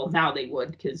 Okay, well, now they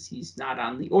would, because he's not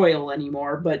on the oil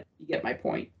anymore, but you get my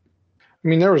point. I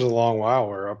mean, there was a long while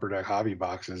where Upper Deck hobby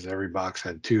boxes, every box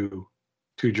had two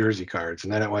jersey cards,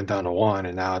 and then it went down to 1,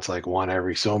 and now it's like 1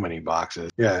 every so many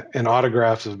boxes. Yeah, and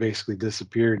autographs have basically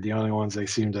disappeared. The only ones they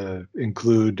seem to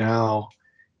include now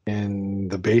in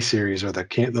the base series are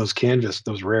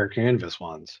those rare canvas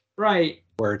ones. Right.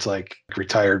 Where it's like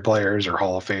retired players or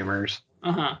Hall of Famers.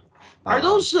 Uh-huh. Are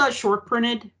those short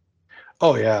printed?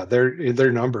 Oh yeah,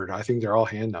 they're numbered. I think they're all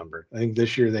hand numbered. I think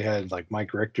this year they had like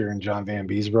Mike Richter and John Van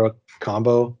Beesbrook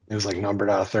combo. It was like numbered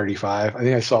out of 35. I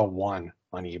think I saw 1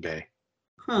 on eBay.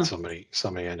 Huh. Somebody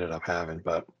ended up having,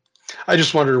 but I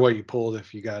just wondered what you pulled,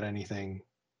 if you got anything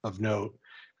of note,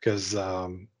 because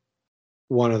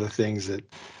one of the things that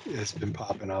has been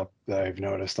popping up that I've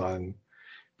noticed on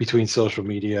between social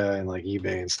media and like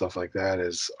eBay and stuff like that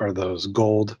are those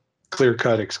gold clear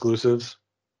cut exclusives,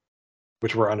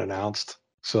 which were unannounced.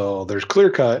 So there's clear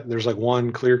cut. There's like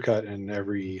 1 clear cut in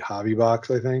every hobby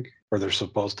box, I think, or they're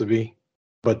supposed to be.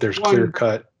 But there's clear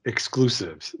cut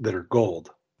exclusives that are gold.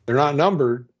 They're not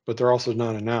numbered, but they're also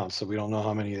not announced, so we don't know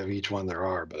how many of each one there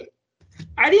are. But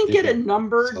I didn't get a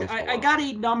numbered. I got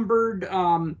a numbered,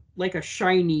 like a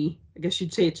shiny. I guess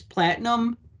you'd say it's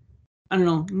platinum. I don't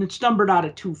know. It's numbered out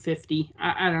of 250.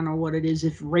 I don't know what it is.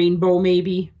 If rainbow,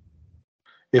 maybe.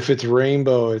 If it's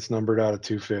rainbow, it's numbered out of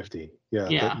 250.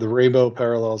 Yeah. The rainbow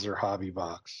parallels are hobby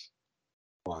box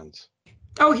ones.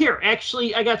 Oh, here,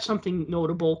 actually, I got something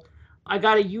notable. I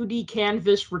got a UD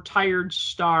Canvas retired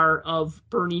star of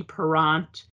Bernie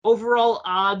Parent. Overall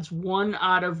odds 1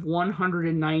 out of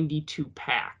 192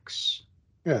 packs.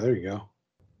 Yeah, there you go.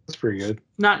 That's pretty good.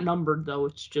 Not numbered, though.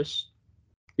 It's just...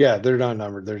 Yeah, they're not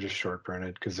numbered. They're just short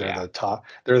printed because they're the top.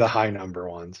 They're the high number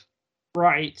ones.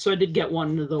 Right. So I did get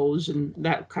one of those, and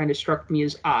that kind of struck me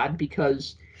as odd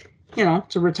because,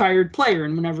 it's a retired player,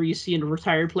 and whenever you see a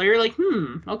retired player, like,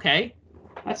 okay,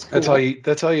 that's cool.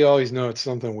 That's how you always know it's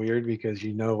something weird, because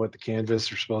you know what the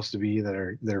canvas are supposed to be.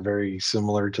 They're very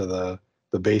similar to the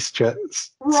base set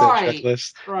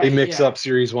checklist. Right, they mix up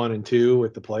series 1 and 2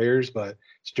 with the players, but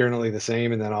it's generally the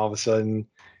same. And then all of a sudden,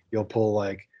 you'll pull,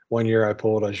 like, one year I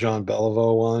pulled a Jean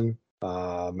Beliveau one,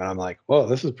 and I'm like, whoa,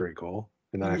 this is pretty cool.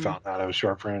 And then I found out I was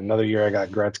short print. Another year I got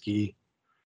Gretzky,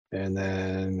 and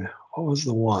then what was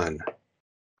the one?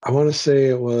 I want to say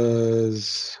it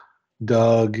was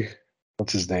Doug.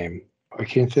 What's his name? I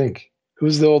can't think.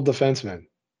 Who's the old defenseman?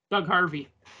 Doug Harvey.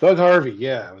 Doug Harvey.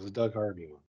 Yeah, it was a Doug Harvey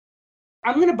one.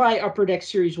 I'm going to buy Upper Deck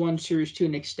Series 1, Series 2,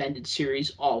 and Extended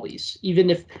Series always, even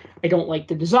if I don't like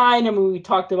the design. I mean, we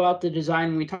talked about the design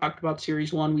when we talked about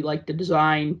Series 1. We like the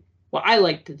design. Well, I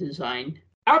like the design.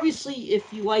 Obviously,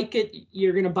 if you like it,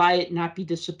 you're going to buy it and not be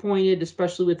disappointed,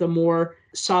 especially with a more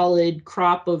solid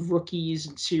crop of rookies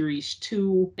in Series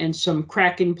 2 and some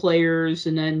Kraken players,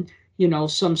 and then,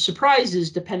 some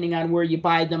surprises depending on where you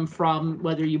buy them from,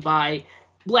 whether you buy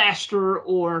blaster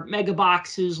or mega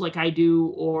boxes like I do,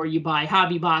 or you buy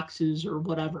hobby boxes or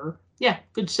whatever. Yeah,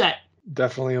 good set.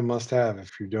 Definitely a must-have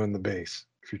if you're doing the base,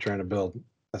 if you're trying to build.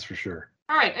 That's for sure.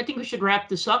 All right, I think we should wrap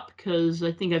this up because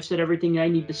I think I've said everything I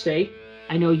need to say.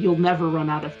 I know you'll never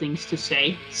run out of things to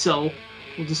say, so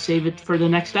we'll just save it for the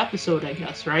next episode, I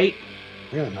guess, right?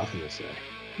 I got nothing to say.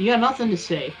 You got nothing to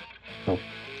say? Nope.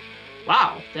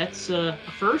 Wow, that's a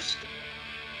first.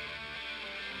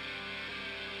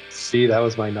 See, that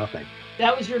was my nothing.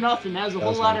 That was your nothing. That was a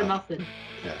whole lot of nothing.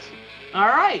 Yes. All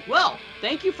right. Well,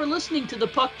 thank you for listening to the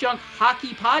Puck Junk Hockey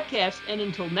Podcast. And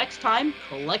until next time,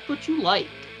 collect what you like.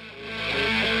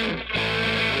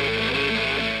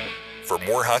 For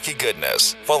more hockey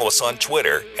goodness, follow us on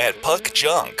Twitter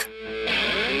 @PuckJunk.